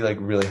her to be like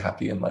really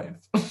happy in life.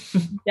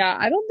 Yeah.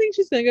 I don't think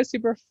she's gonna go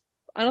super.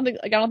 I don't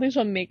think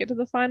she'll make it to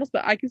the finals,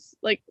 but I could,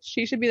 like,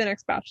 she should be the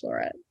next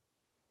Bachelorette.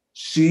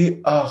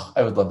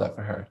 I would love that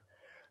for her.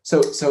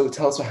 So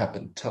tell us what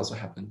happened. Tell us what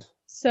happened.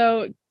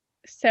 So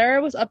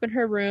Sarah was up in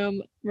her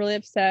room, really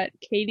upset.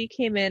 Katie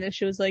came in and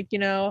she was like,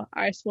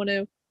 I just want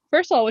to,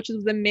 first of all, which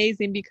was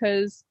amazing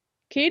because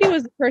Katie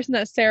was the person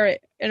that Sarah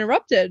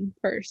interrupted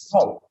first.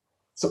 Oh,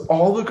 so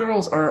all the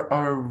girls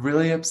are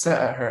really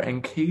upset at her,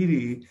 and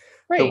Katie,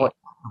 the one Right.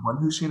 the one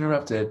who she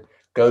interrupted,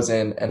 goes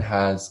in and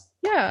has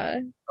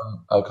Yeah.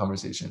 a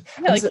conversation. Yeah,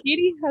 And like so,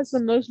 Katie has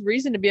the most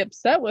reason to be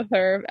upset with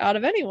her out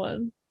of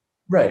anyone.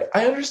 right,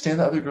 I understand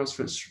the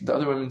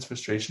other women's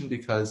frustration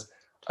because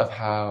of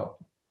how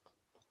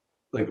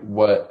like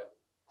what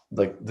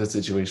like the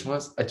situation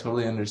was. I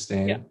totally Yeah.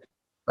 understand.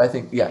 But I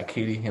think yeah,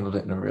 Katie handled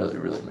it in a really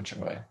really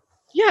mature way.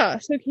 Yeah,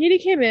 so Katie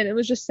came in and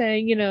was just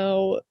saying,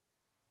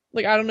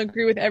 like, I don't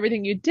agree with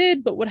everything you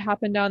did, but what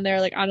happened down there,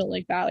 like, I don't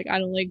like that. Like, I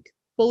don't like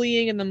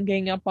bullying and them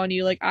ganging up on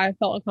you. Like, I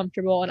felt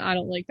uncomfortable and I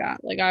don't like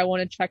that. Like, I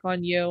want to check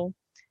on you.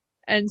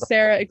 And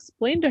Sarah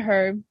explained to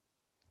her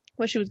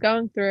what she was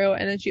going through.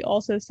 And then she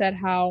also said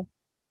how,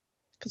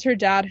 because her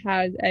dad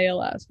has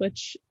ALS,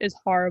 which is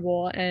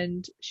horrible.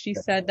 And she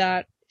said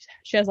that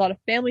she has a lot of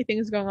family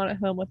things going on at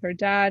home with her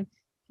dad.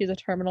 He has a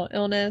terminal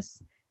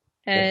illness.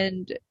 Yeah.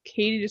 And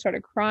Katie just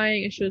started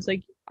crying and she was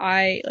like,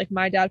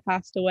 my dad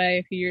passed away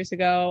a few years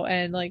ago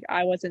and like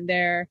I wasn't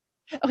there.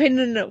 Okay,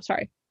 no,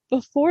 sorry.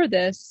 Before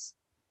this,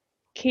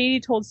 Katie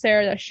told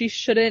Sarah that she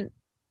shouldn't,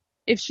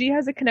 if she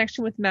has a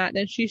connection with Matt,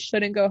 then she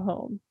shouldn't go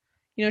home.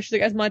 She's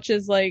like, as much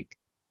as like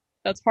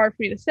that's hard for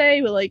me to say,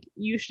 but like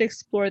you should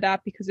explore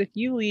that because if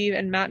you leave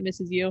and Matt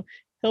misses you,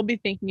 he'll be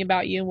thinking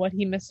about you and what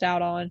he missed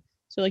out on.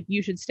 So like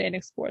you should stay and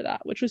explore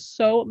that, which was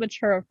so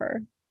mature of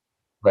her.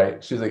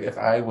 Right. She was like, if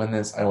I win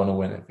this, I want to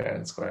win it fair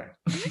and square.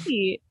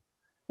 Right.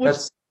 Which,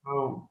 That's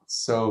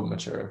so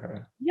mature of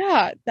her.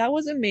 yeah, that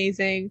was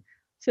amazing.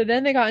 So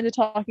then they got into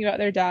talking about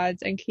their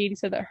dads, and Katie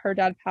said that her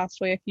dad passed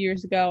away a few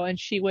years ago, and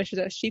she wishes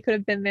that she could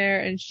have been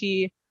there.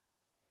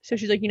 So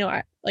she's like,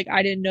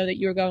 I didn't know that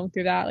you were going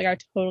through that. Like, I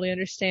totally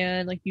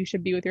understand. Like, you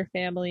should be with your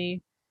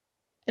family.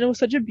 And it was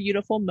such a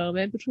beautiful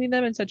moment between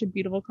them and such a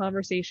beautiful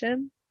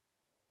conversation.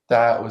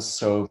 That was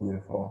so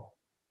beautiful.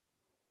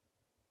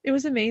 It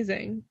was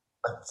amazing.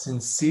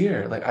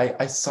 Sincere. Like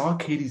I saw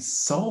Katie's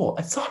soul.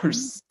 I saw her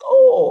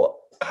soul.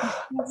 I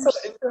saw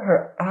it into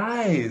her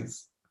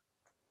eyes.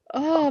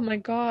 Oh my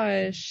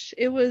gosh.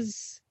 Like,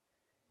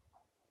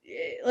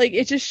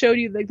 it just showed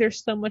you, like,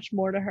 there's so much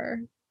more to her.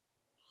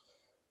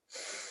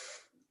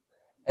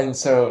 And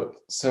so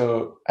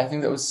I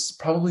think that was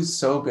probably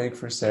so big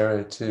for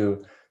Sarah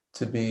to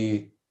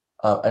be,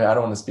 and I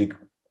don't want to speak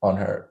on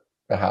her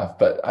behalf,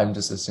 but I'm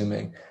just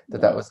assuming that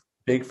Yeah. that was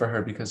big for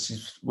her because she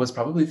was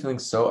probably feeling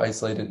so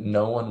isolated.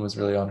 No one was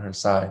really on her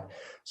side.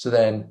 So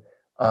then,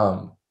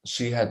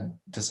 she had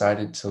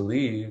decided to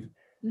leave,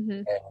 Hmm.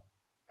 and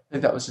I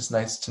think that was just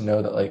nice to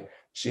know that like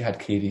she had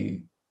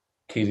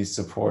Katie's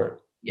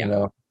support, you Yeah.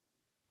 know,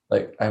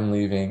 like I'm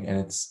leaving and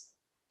it's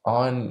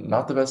on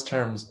not the best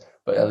terms,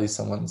 but at least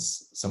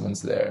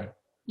someone's there.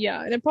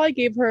 Yeah. And it probably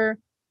gave her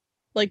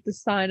like the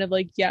sign of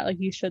like, yeah, like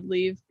you should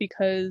leave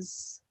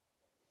because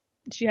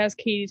she has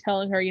Katie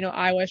telling her,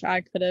 I wish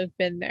I could have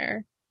been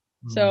there.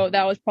 Mm, So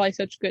that was probably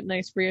such good,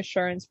 nice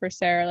reassurance for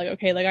Sarah. Like,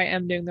 okay, like I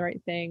am doing the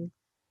right thing.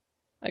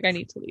 Like I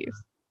need to leave.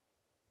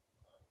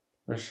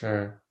 for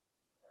sure.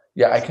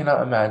 Yeah, I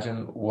cannot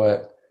imagine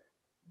what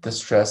the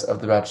stress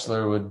of The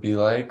Bachelor would be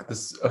like.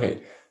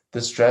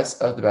 The stress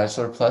of The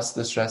Bachelor plus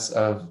the stress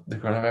of the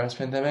coronavirus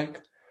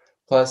pandemic,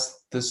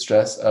 plus the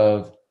stress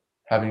of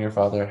having your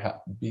father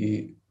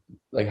be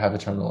like have a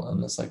terminal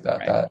illness like that.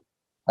 Right. That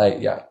I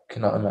yeah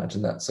cannot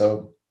imagine that.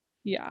 So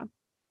Yeah.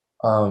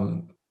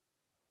 um,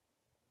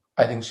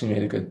 I think she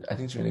made a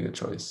good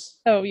choice.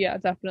 Oh, yeah,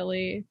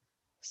 definitely.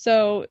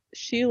 So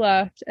she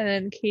left, and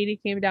then Katie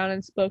came down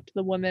and spoke to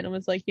the woman and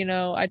was like,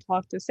 I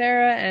talked to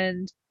Sarah,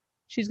 and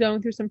she's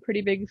going through some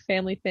pretty big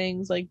family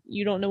things. Like,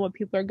 you don't know what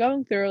people are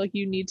going through. Like,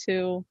 you need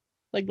to,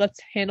 like, let's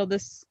handle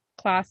this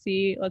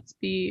classy. Let's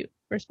be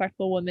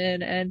respectful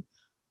women. And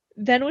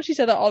then when she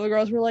said that, all the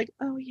girls were like,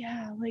 oh,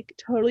 yeah, like,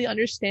 totally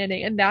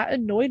understanding. And that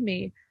annoyed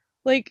me.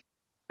 Like,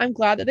 I'm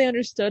glad that they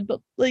understood, but,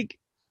 like,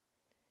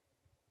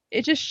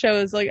 it just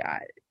shows, like,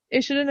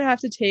 it shouldn't have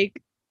to take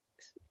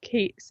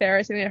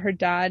Sarah saying that her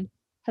dad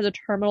has a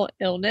terminal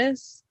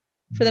illness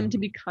for them Mhm. to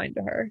be kind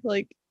to her.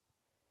 Like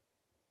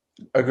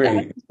that's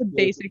Agree. just a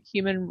basic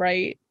human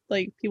right.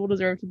 Like people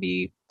deserve to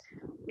be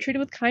treated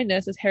with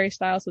kindness, as Harry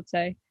Styles would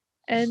say.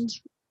 And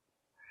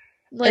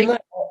And like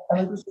like I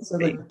like what you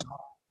said, like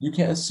you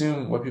can't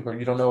assume what people are,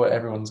 you don't know what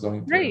everyone's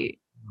going through. right.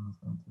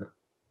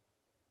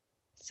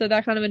 So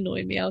that kind of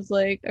annoyed me. I was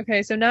like,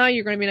 okay, so now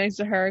you're gonna be nice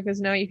to her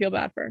because now you feel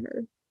bad for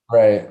her.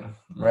 Right,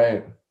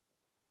 right.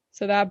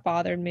 So that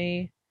bothered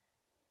me.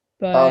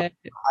 Um, But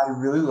I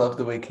really love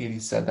the way Katie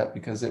said that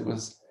because it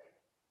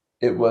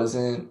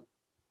wasn't,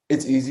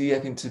 it's easy, I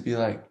think, to be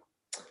like,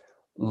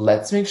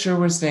 let's make sure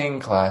we're staying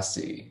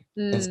classy.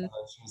 Instead mm,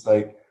 of she was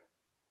like,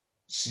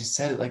 she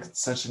said it like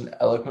such an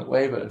eloquent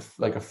way, but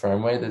like a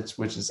firm way,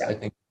 which is, yeah, I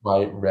think,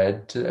 why it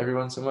read to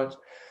everyone so much.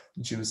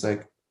 And she was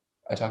like,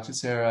 I talked to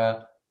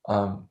Sarah.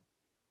 Um,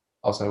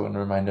 Also, I want to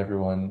remind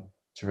everyone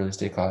to really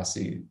stay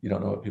classy. You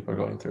don't know what people are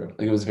going through.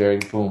 Like it was very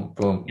boom,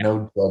 boom, yeah,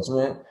 no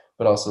judgment,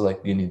 but also like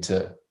you need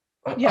to.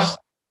 yeah, Oh,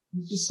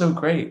 it's just so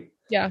great.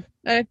 yeah.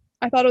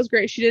 I thought it was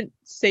great. She didn't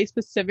say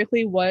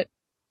specifically what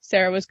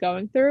Sarah was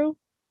going through.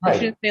 Like she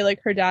Right. didn't say like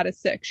her dad is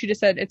sick. She just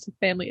said it's a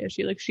family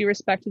issue. Like she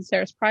respected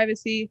Sarah's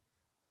privacy.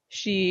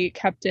 She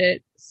kept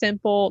it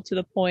simple to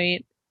the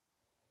point.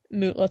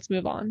 Let's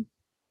move on.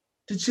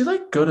 Did she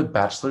like go to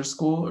bachelor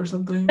school or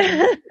something?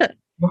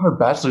 Not her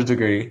bachelor's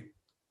degree.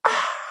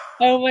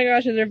 Oh my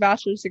gosh, is her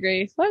bachelor's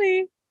degree.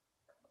 Funny.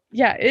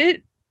 Yeah,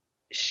 it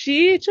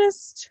she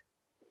just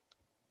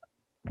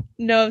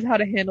knows how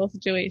to handle a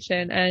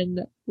situation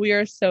and we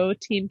are so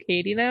team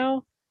Katie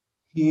now.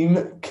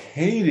 Team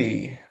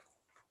Katie.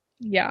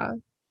 Yeah.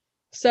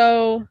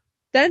 So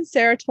then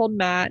Sarah told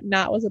Matt.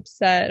 Matt was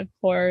upset, of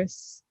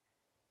course.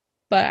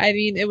 But I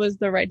mean, it was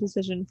the right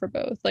decision for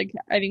both. Like,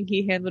 I think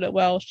he handled it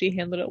well. She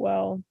handled it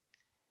well.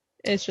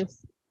 It's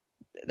just,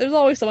 there's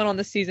always someone on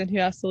the season who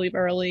has to leave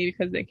early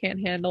because they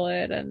can't handle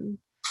it and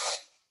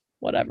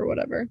whatever,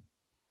 whatever.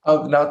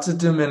 Not to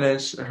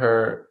diminish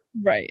her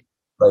Right,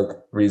 like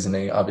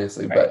reasoning,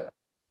 obviously, right.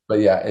 but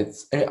yeah,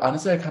 I mean,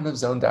 honestly, I kind of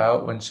zoned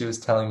out when she was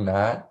telling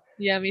Matt.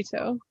 Yeah, me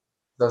too.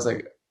 I was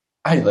like,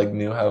 I like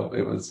knew how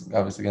it was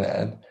obviously gonna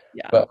end,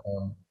 Yeah. but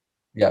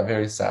yeah,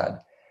 very sad.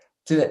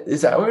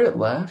 Is that where it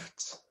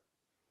left?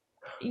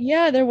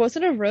 Yeah, there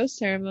wasn't a rose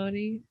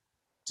ceremony.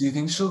 Do you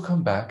think she'll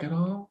come back at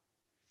all?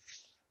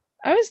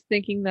 I was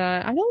thinking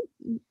that. I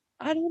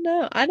don't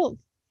know. I don't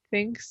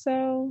think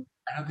so.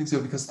 I don't think so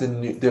because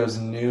those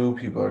new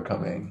people are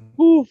coming.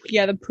 Ooh,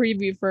 yeah, the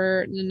preview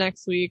for the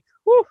next week.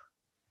 Whew,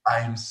 I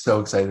am so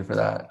excited for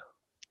that.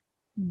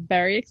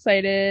 very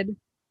excited.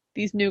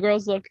 These new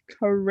girls look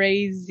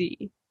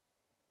crazy.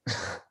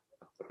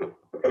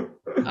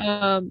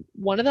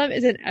 One of them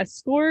is an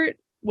escort,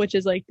 which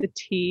is like the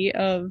T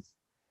of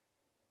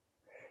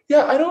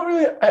Yeah, I don't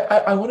really.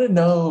 I want to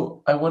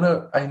know.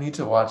 I need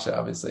to watch it,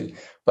 obviously,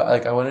 but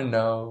like I want to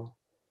know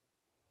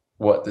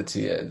what the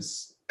tea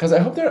is because I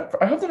hope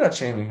they're not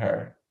shaming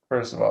her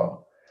first of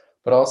all,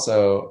 but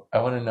also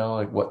I want to know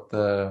like what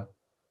the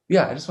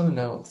yeah I just want to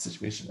know what the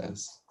situation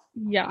is.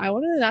 yeah, I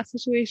wanted that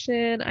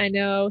situation. I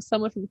know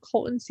someone from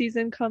Colton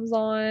season comes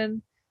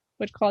on,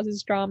 which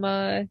causes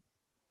drama.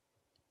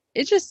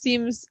 It just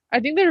seems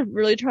I think they're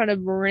really trying to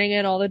bring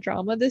in all the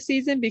drama this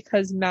season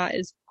because Matt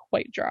is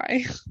quite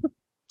dry.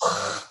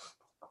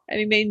 I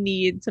think they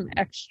need some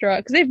extra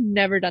because they've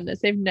never done this.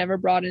 They've never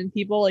brought in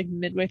people like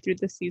midway through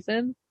the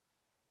season.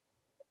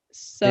 Maybe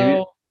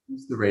So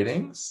boost the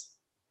ratings.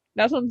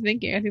 that's what I'm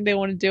thinking. I think they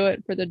want to do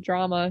it for the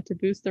drama to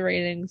boost the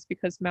ratings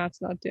because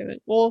Matt's not doing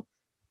it. Well,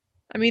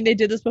 I mean, they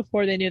did this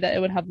before they knew that it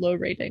would have low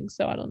ratings,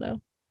 so I don't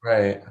know.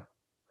 Right.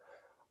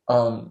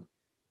 Um,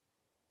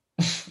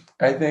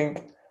 I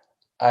think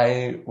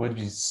I would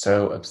be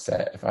so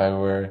upset if I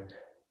were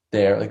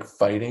there, like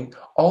fighting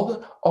all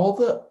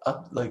the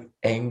like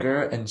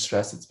anger and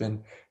stress that's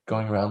been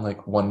going around,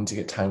 like wanting to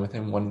get time with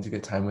him, wanting to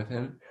get time with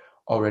him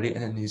already,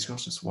 and then these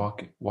girls just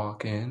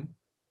walk in.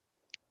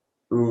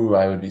 Ooh,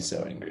 I would be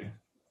so angry.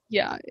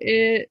 Yeah,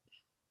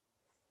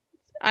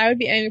 I would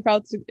be angry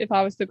if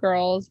I was the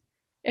girls.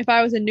 If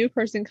I was a new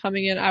person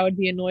coming in, I would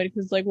be annoyed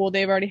because like, well,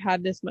 they've already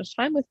had this much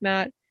time with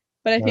Matt.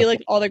 But I Yeah. feel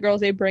like all the girls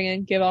they bring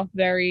in give off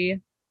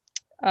very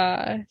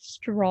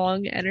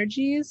strong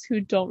energies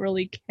who don't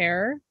really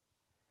care.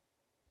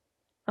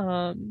 So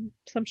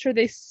I'm sure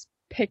they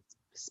picked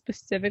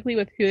specifically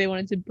with who they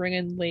wanted to bring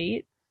in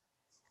late,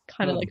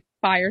 kind of Hmm. like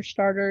fire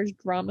starters,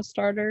 drama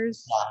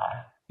starters.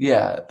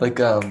 Yeah, like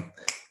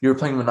you were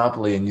playing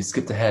Monopoly and you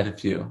skipped ahead a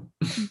few.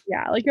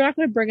 Yeah, like you're not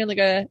gonna bring in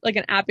like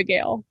an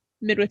Abigail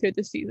midway through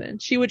the season.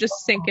 She would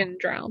just sink and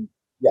drown.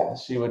 Yeah,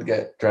 she would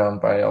get drowned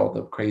by all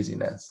the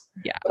craziness.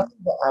 Yeah, But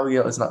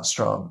Abigail is not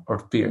strong or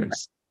fierce.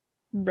 Just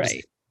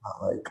right.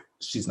 not like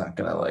she's not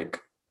gonna like,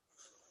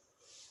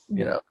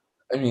 you know.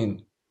 I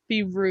mean,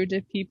 Be rude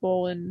to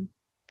people and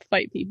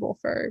fight people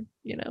for,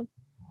 we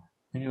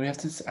have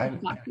to.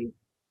 I'm hockey.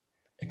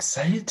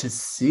 excited to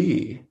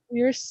see.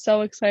 We are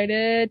so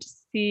excited to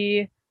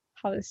see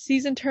how the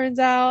season turns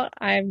out.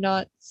 I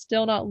have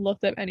still not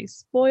looked up any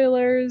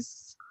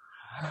spoilers.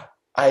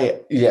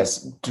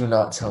 Yes, do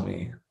not tell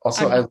me.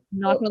 Also, I'm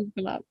not gonna look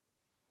them up.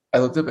 I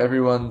looked up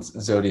everyone's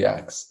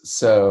zodiacs.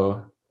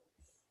 So,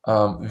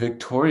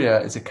 Victoria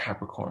is a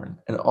Capricorn,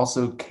 and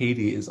also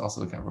Katie is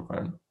also a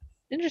Capricorn.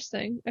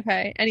 Interesting.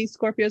 Okay. Any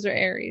Scorpios or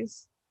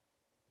Aries?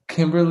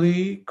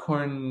 Kimberly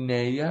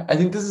Cornelia. I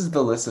think this is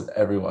the list of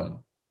everyone.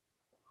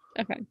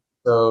 Okay.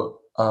 So,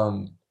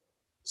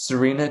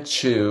 Serena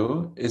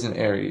Chu is an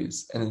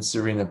Aries, and then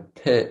Serena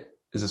Pitt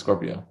is a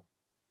Scorpio.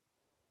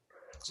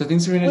 So I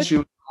think Serena What? Chu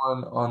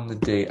was on the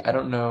date. I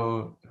don't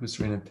know who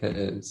Serena Pitt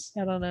is.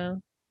 I don't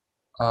know.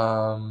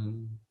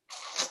 Um,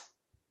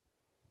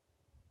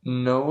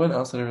 no one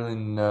else that I really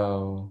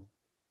know.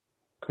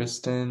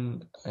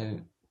 Kristen,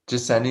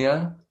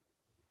 Jasenia,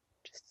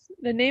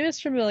 The name is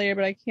familiar,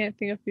 but I can't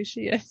think of who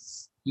she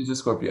is. she's a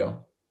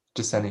Scorpio.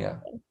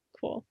 Jasenia.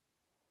 Cool.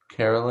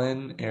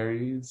 Carolyn,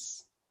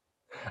 Aries.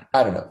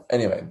 I don't know.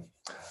 Anyway,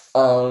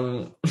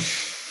 um,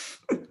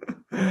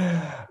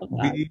 Love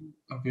that. we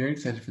are very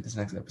excited for this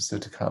next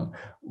episode to come.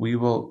 We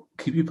will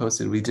keep you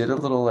posted. We did a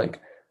little like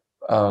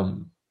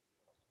um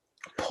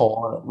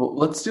poll. Well,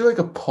 let's do like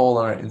a poll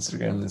on our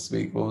Instagram this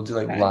week. We'll do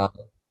like Okay. live.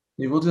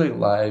 Maybe we'll do like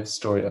live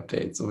story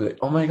updates. We'll be like,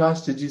 oh my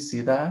gosh, did you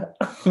see that?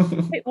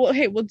 Hey,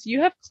 do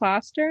you have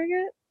class during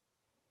it?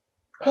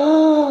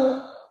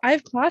 Oh I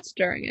have class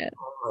during it.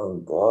 my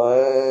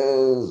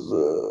gosh.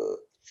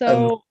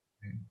 So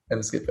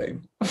I'm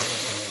skipping.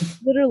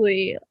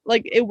 literally,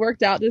 like it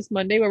worked out this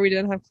Monday where we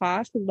didn't have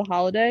class because of the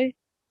holiday.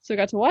 So I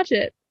got to watch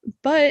it.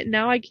 But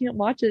now I can't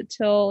watch it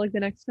till like the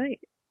next night,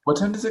 What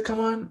time does it come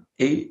on?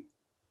 8?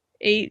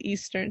 8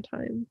 Eastern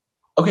time.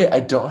 Okay, I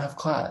don't have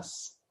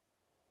class.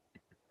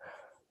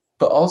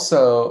 But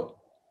also,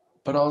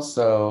 But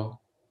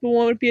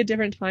what would be a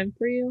different time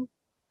for you?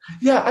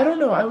 yeah, I don't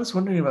know. I was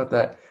wondering about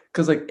that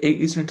because like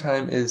 8 Eastern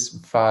time is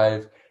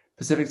 5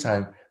 Pacific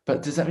time.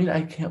 But does that mean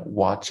I can't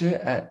watch it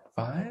at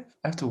 5?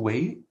 I have to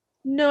wait?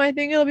 No, I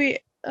think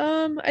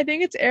I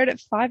think it's aired at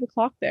 5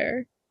 o'clock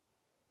there.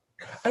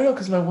 I don't know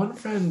because my one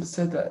friend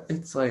said that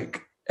it's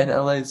like in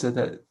LA said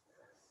that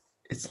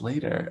it's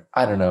later.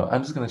 I don't know.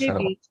 I'm just gonna try to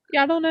watch. Maybe.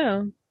 Yeah, I don't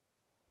know.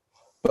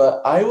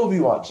 But I will be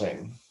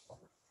watching.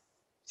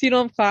 So you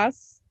don't have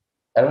class?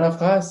 I don't have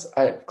class.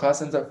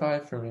 Class ends at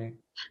 5 for me.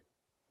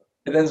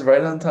 It ends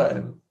right on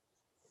time.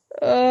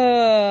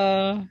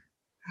 Uh,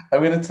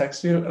 I'm gonna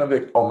text you and I'll be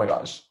like, oh my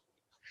gosh.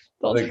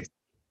 don't, Like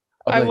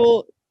I'll I be like,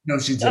 will. no,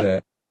 she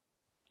didn't.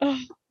 Ugh.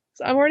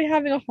 So I'm already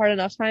having a hard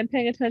enough time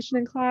paying attention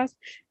in class,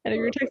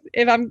 and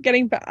if I'm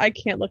getting back, I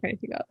can't look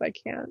anything up. I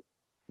can't.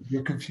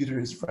 Your computer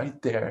is right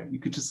there. You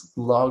could just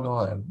log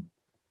on.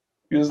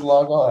 You just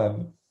log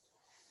on.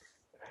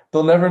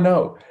 They'll never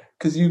know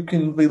because you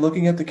can be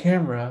looking at the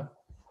camera.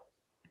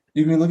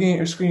 You can be looking at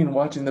your screen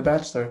watching The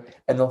Bachelor,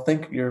 and they'll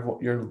think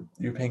you're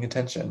paying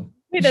attention.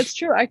 Wait, that's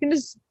true. I can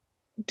just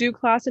do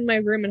class in my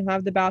room and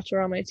have The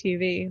Bachelor on my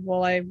TV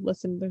while I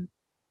listen to.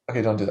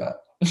 Okay, don't do that.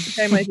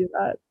 Okay, I might do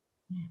that.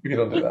 Okay,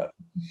 don't do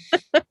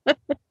that.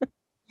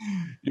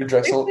 Your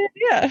Drexel,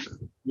 Yeah.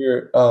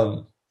 your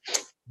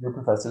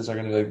professors are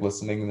gonna be like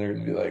listening, and they're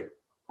gonna be like,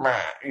 "Meh,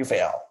 you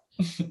fail."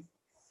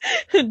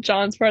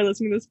 John's probably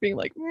listening to this being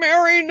like,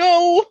 Mary,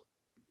 no!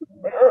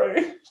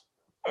 Mary.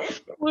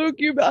 Luke,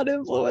 you bad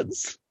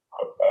influence.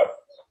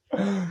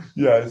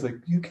 Yeah, it's like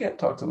you can't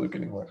talk to Luke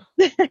anymore.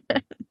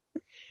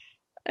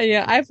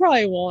 Yeah, I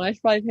probably won't. I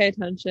should probably pay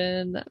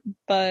attention.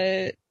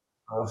 But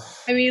Ugh.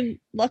 I mean,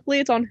 luckily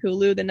it's on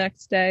Hulu the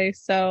next day,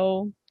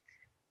 so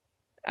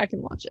I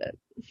can watch it.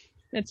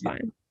 It's Yeah,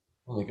 fine.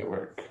 we'll make it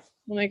work.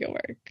 We'll make it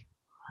work.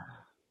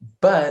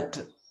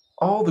 But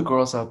all the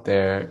girls out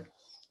there,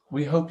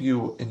 we hope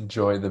you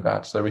enjoy The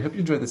Bachelor. We hope you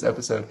enjoyed this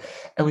episode,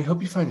 and we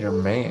hope you find your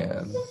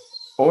man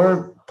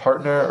or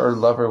partner or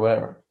lover,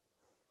 whatever.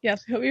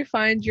 Yes, I hope you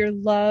find your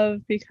love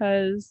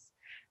because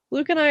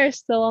Luke and I are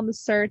still on the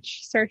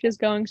search. Search is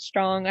going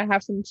strong. I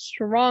have some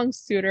strong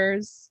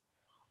suitors,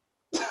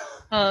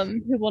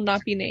 who will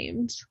not be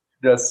named.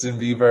 Justin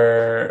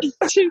Bieber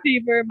Justin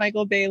Bieber,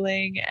 Michael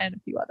Bailing, and a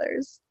few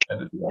others.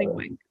 and a few Wink, others.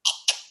 wink.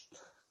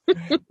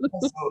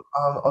 Also,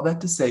 I'd like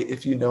to say,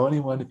 if you know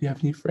anyone, if you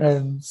have any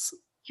friends,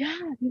 Yeah,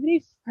 do you have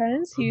any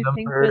friends who the you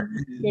think number would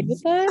look good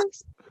is with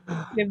us?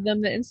 Give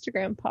them the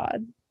Instagram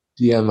pod.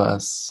 DM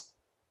us,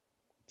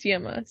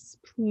 DM us,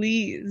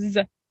 please.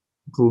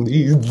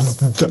 please.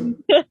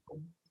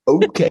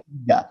 Okay,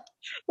 yeah.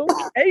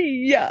 Okay,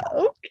 yeah,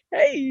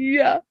 okay,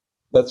 yeah.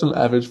 That's from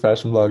Average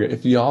Fashion Blogger.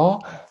 If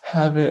y'all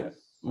haven't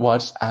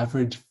watched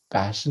Average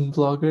Fashion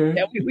Blogger,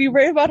 Yeah, we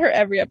rave about her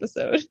every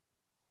episode.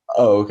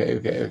 oh,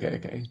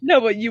 okay. No,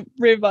 but you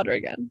rave about her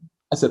again.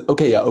 I said,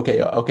 okay, yeah. Okay,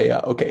 yeah. Okay,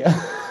 yeah.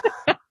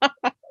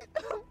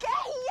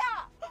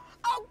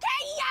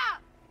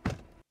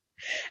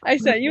 I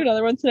sent you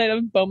another one tonight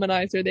of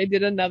Bowmanizer. They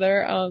did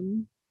another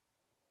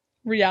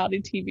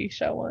reality TV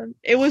show one.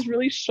 It was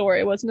really short.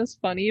 It wasn't as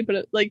funny,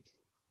 but like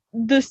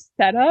the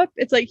setup,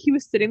 it's like he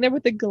was sitting there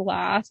with a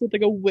glass with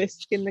like a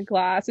whisk in the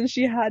glass, and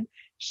she had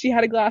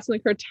a glass and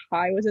like her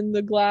tie was in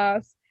the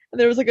glass, and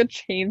there was like a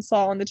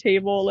chainsaw on the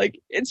table. Like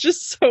it's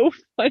just so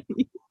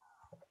funny.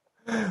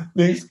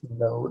 Makes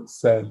no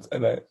sense,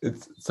 and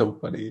it's so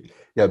funny.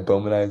 Yeah,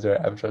 Bowmanizer,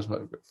 Average Fashion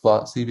Blogger,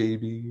 Flossie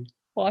Baby.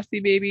 Flossy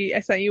baby. I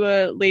sent you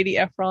a Lady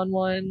Efron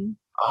one.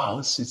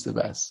 Oh, she's the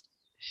best.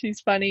 She's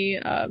funny.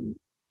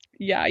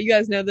 Yeah, you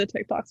guys know the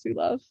TikToks we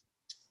love.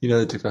 You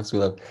know the TikToks we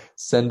love.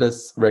 Send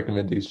us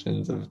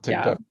recommendations of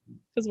Yeah, TikTok.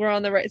 because we're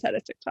on the right side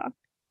of TikTok.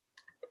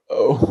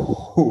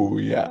 Oh,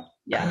 yeah.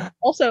 Yeah.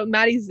 Also,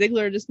 Maddie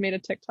Ziegler just made a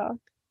TikTok.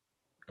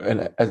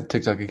 And a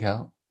TikTok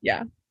account.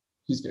 Yeah.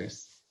 She's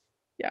fierce.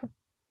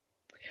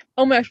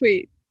 Oh my gosh,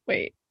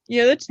 wait.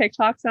 You know the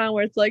TikTok sound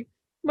where it's like,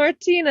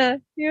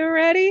 Martina, you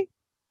ready?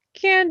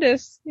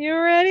 Candace, you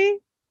ready?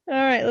 All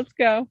right, let's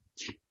go.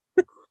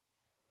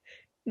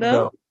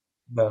 No?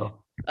 No.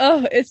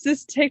 Oh, it's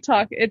this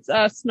TikTok. It's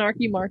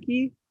Snarky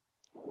Marky.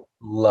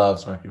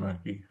 Love Smarky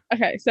Marky.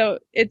 Okay, so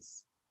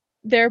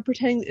they're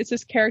pretending it's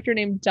this character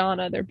named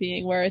Donna they're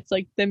being, where it's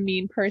like the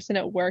mean person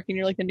at work and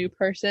you're like the new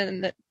person,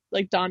 and that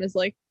like Donna's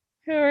like,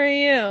 who are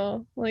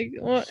you? Like,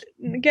 what?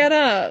 Get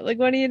up. Like,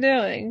 what are you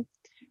doing?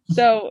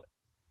 So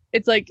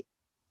it's like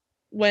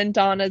when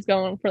Donna's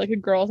going for like a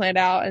girls' night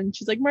out and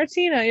she's like,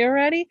 Martina, you're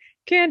ready?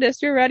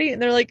 Candace, you're ready?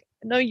 And they're like,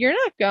 no, you're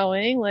not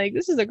going. Like,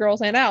 this is a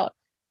girls' night out.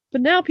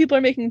 But now people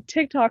are making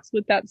TikToks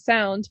with that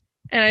sound.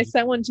 And I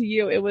sent one to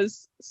you. It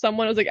was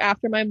someone was like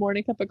after my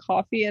morning cup of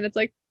coffee, and it's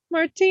like,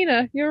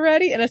 Martina, you're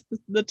ready? And it's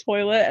the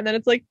toilet, and then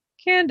it's like,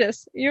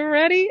 Candace, you're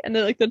ready? And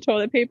then like the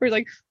toilet paper is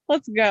like,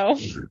 let's go.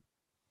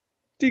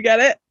 Do you get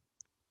it?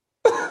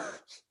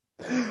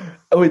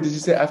 Oh, wait, did you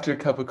say after a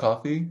cup of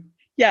coffee?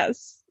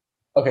 Yes.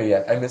 Okay,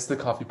 yeah, I missed the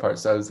coffee part,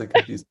 so I was like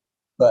confused.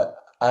 But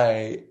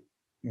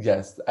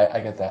yes, I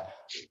get that.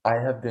 I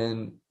have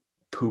been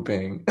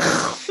pooping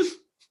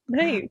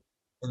Nice.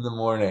 in the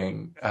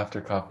morning after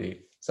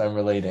coffee, so I'm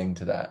relating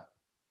to that.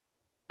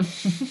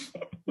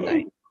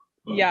 Nice.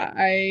 Yeah,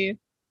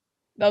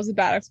 that was a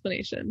bad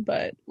explanation,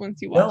 but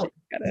once you watch No, it,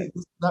 you get it.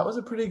 that was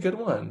a pretty good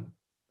one.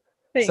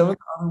 Thanks. Some of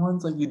the other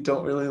ones, like you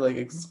don't really like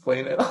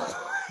explain it all the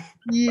way.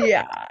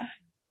 Yeah.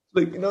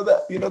 Like you know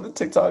the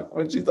TikTok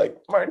when she's like,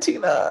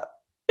 Martina.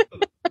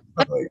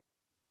 I'm like,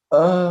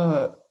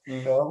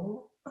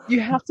 no. You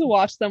have to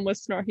watch them with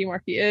Snarky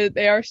Marky.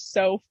 They are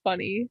so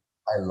funny.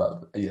 I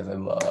love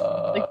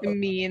Like the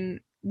mean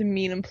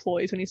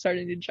employees when you start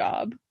a new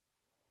job.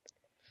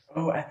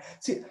 Oh,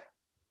 see,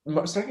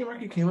 Snarky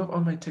Marky came up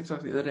on my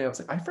TikTok the other day. I was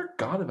like, I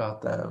forgot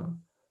about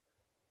them.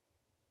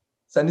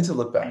 So I need to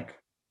look back.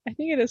 I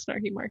think it is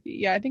Snarky Marky.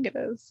 Yeah, I think it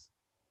is.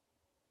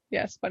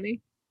 Yeah, it's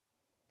funny.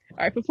 All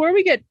right, before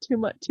we get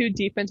too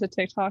deep into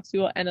TikToks, we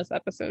will end this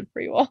episode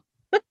for you all.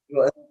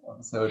 We'll end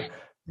this episode.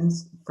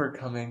 Thanks for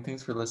coming.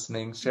 Thanks for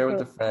listening. Share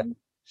with a friend.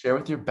 Share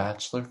with your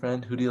bachelor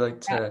friend. Who do you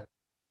like to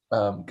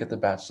get the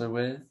bachelor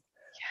with?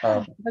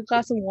 Have a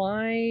glass of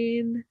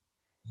wine.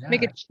 Yeah.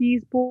 Make a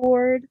cheese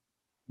board.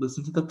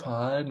 Listen to the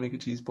pod. Make a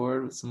cheese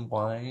board with some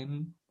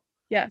wine.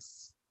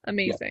 Yes,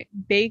 amazing.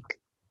 Bake.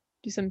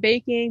 Do some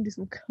baking. Do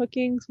some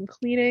cooking. Some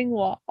cleaning.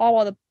 While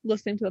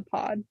listening to the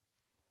pod.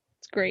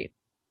 It's great.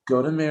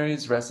 Go to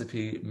Mary's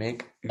recipe.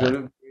 Go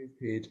to Mary's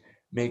page.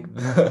 Make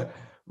the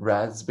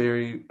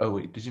raspberry. Oh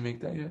wait, did you make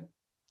that yet?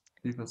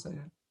 Did you post that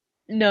yet?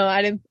 No,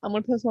 I didn't. I'm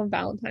gonna post on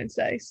Valentine's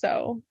Day,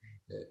 so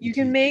you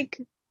can make.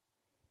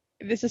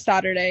 This is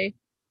Saturday.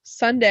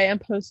 Sunday, I'm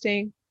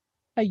posting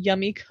a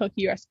yummy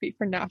cookie recipe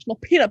for National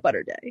Peanut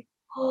Butter Day.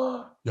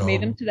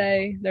 Made them Yum.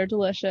 today. They're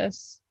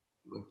delicious.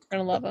 You're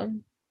gonna love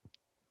them.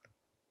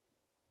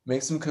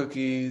 Make some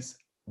cookies,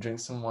 drink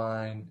some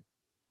wine,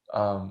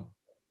 um,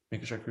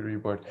 make a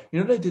charcuterie board. You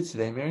know what I did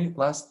today, Mary?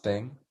 Last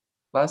thing,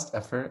 last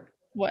effort.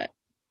 What?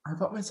 I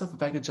bought myself a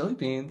bag of jelly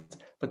beans,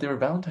 but they were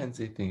Valentine's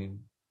Day themed.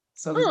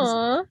 So I was gonna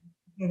Aw,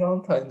 say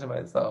Valentine to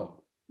myself.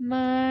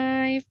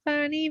 my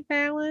funny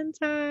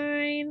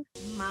Valentine.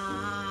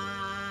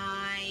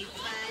 My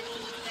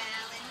funny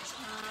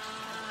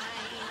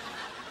Valentine.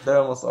 They're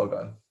almost all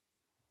gone.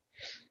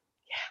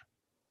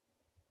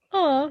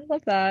 Aw,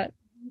 love that.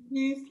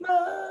 Peace,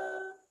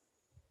 love.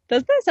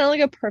 Doesn't that sound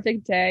like a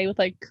perfect day with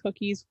like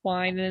cookies,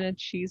 wine, and a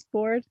cheese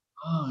board?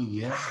 Oh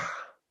yeah.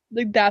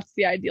 Like that's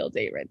the ideal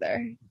date right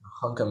there.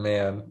 Hunk of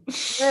man.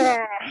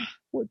 Ugh.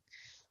 With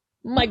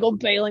Michael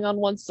Bailing on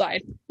one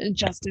side and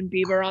Justin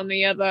Bieber on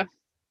the other.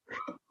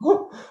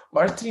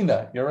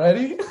 Martina, you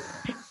ready?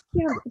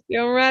 Yeah,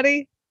 you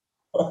ready?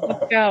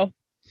 Let's go.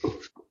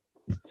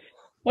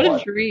 What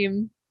a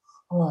dream.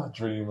 Oh,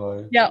 dream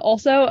life. Yeah,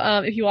 also,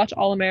 if you watch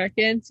All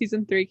American,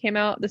 season 3 came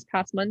out this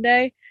past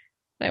Monday.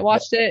 And I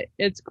watched it.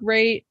 It's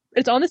great.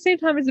 It's on the same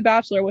time as The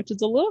Bachelor, which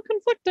is a little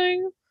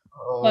conflicting,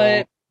 Oh,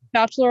 but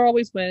Bachelor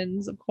always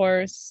wins, of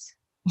course.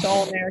 The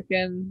All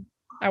American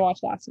I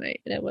watched last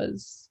night, and it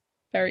was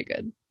very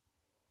good.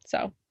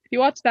 So if you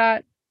watch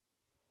that,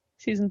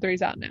 season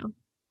 3's out now.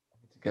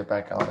 get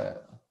back on it.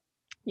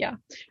 Yeah.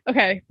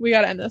 Okay, we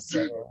gotta end this.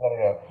 Gotta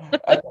go.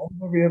 At the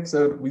end of every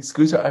episode, we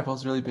squeeze our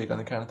eyeballs really big on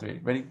the count of 3.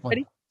 Ready? 1,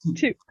 Ready? 2,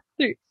 2,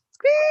 3.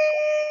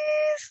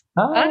 Squeeze!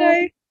 Bye.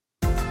 Bye.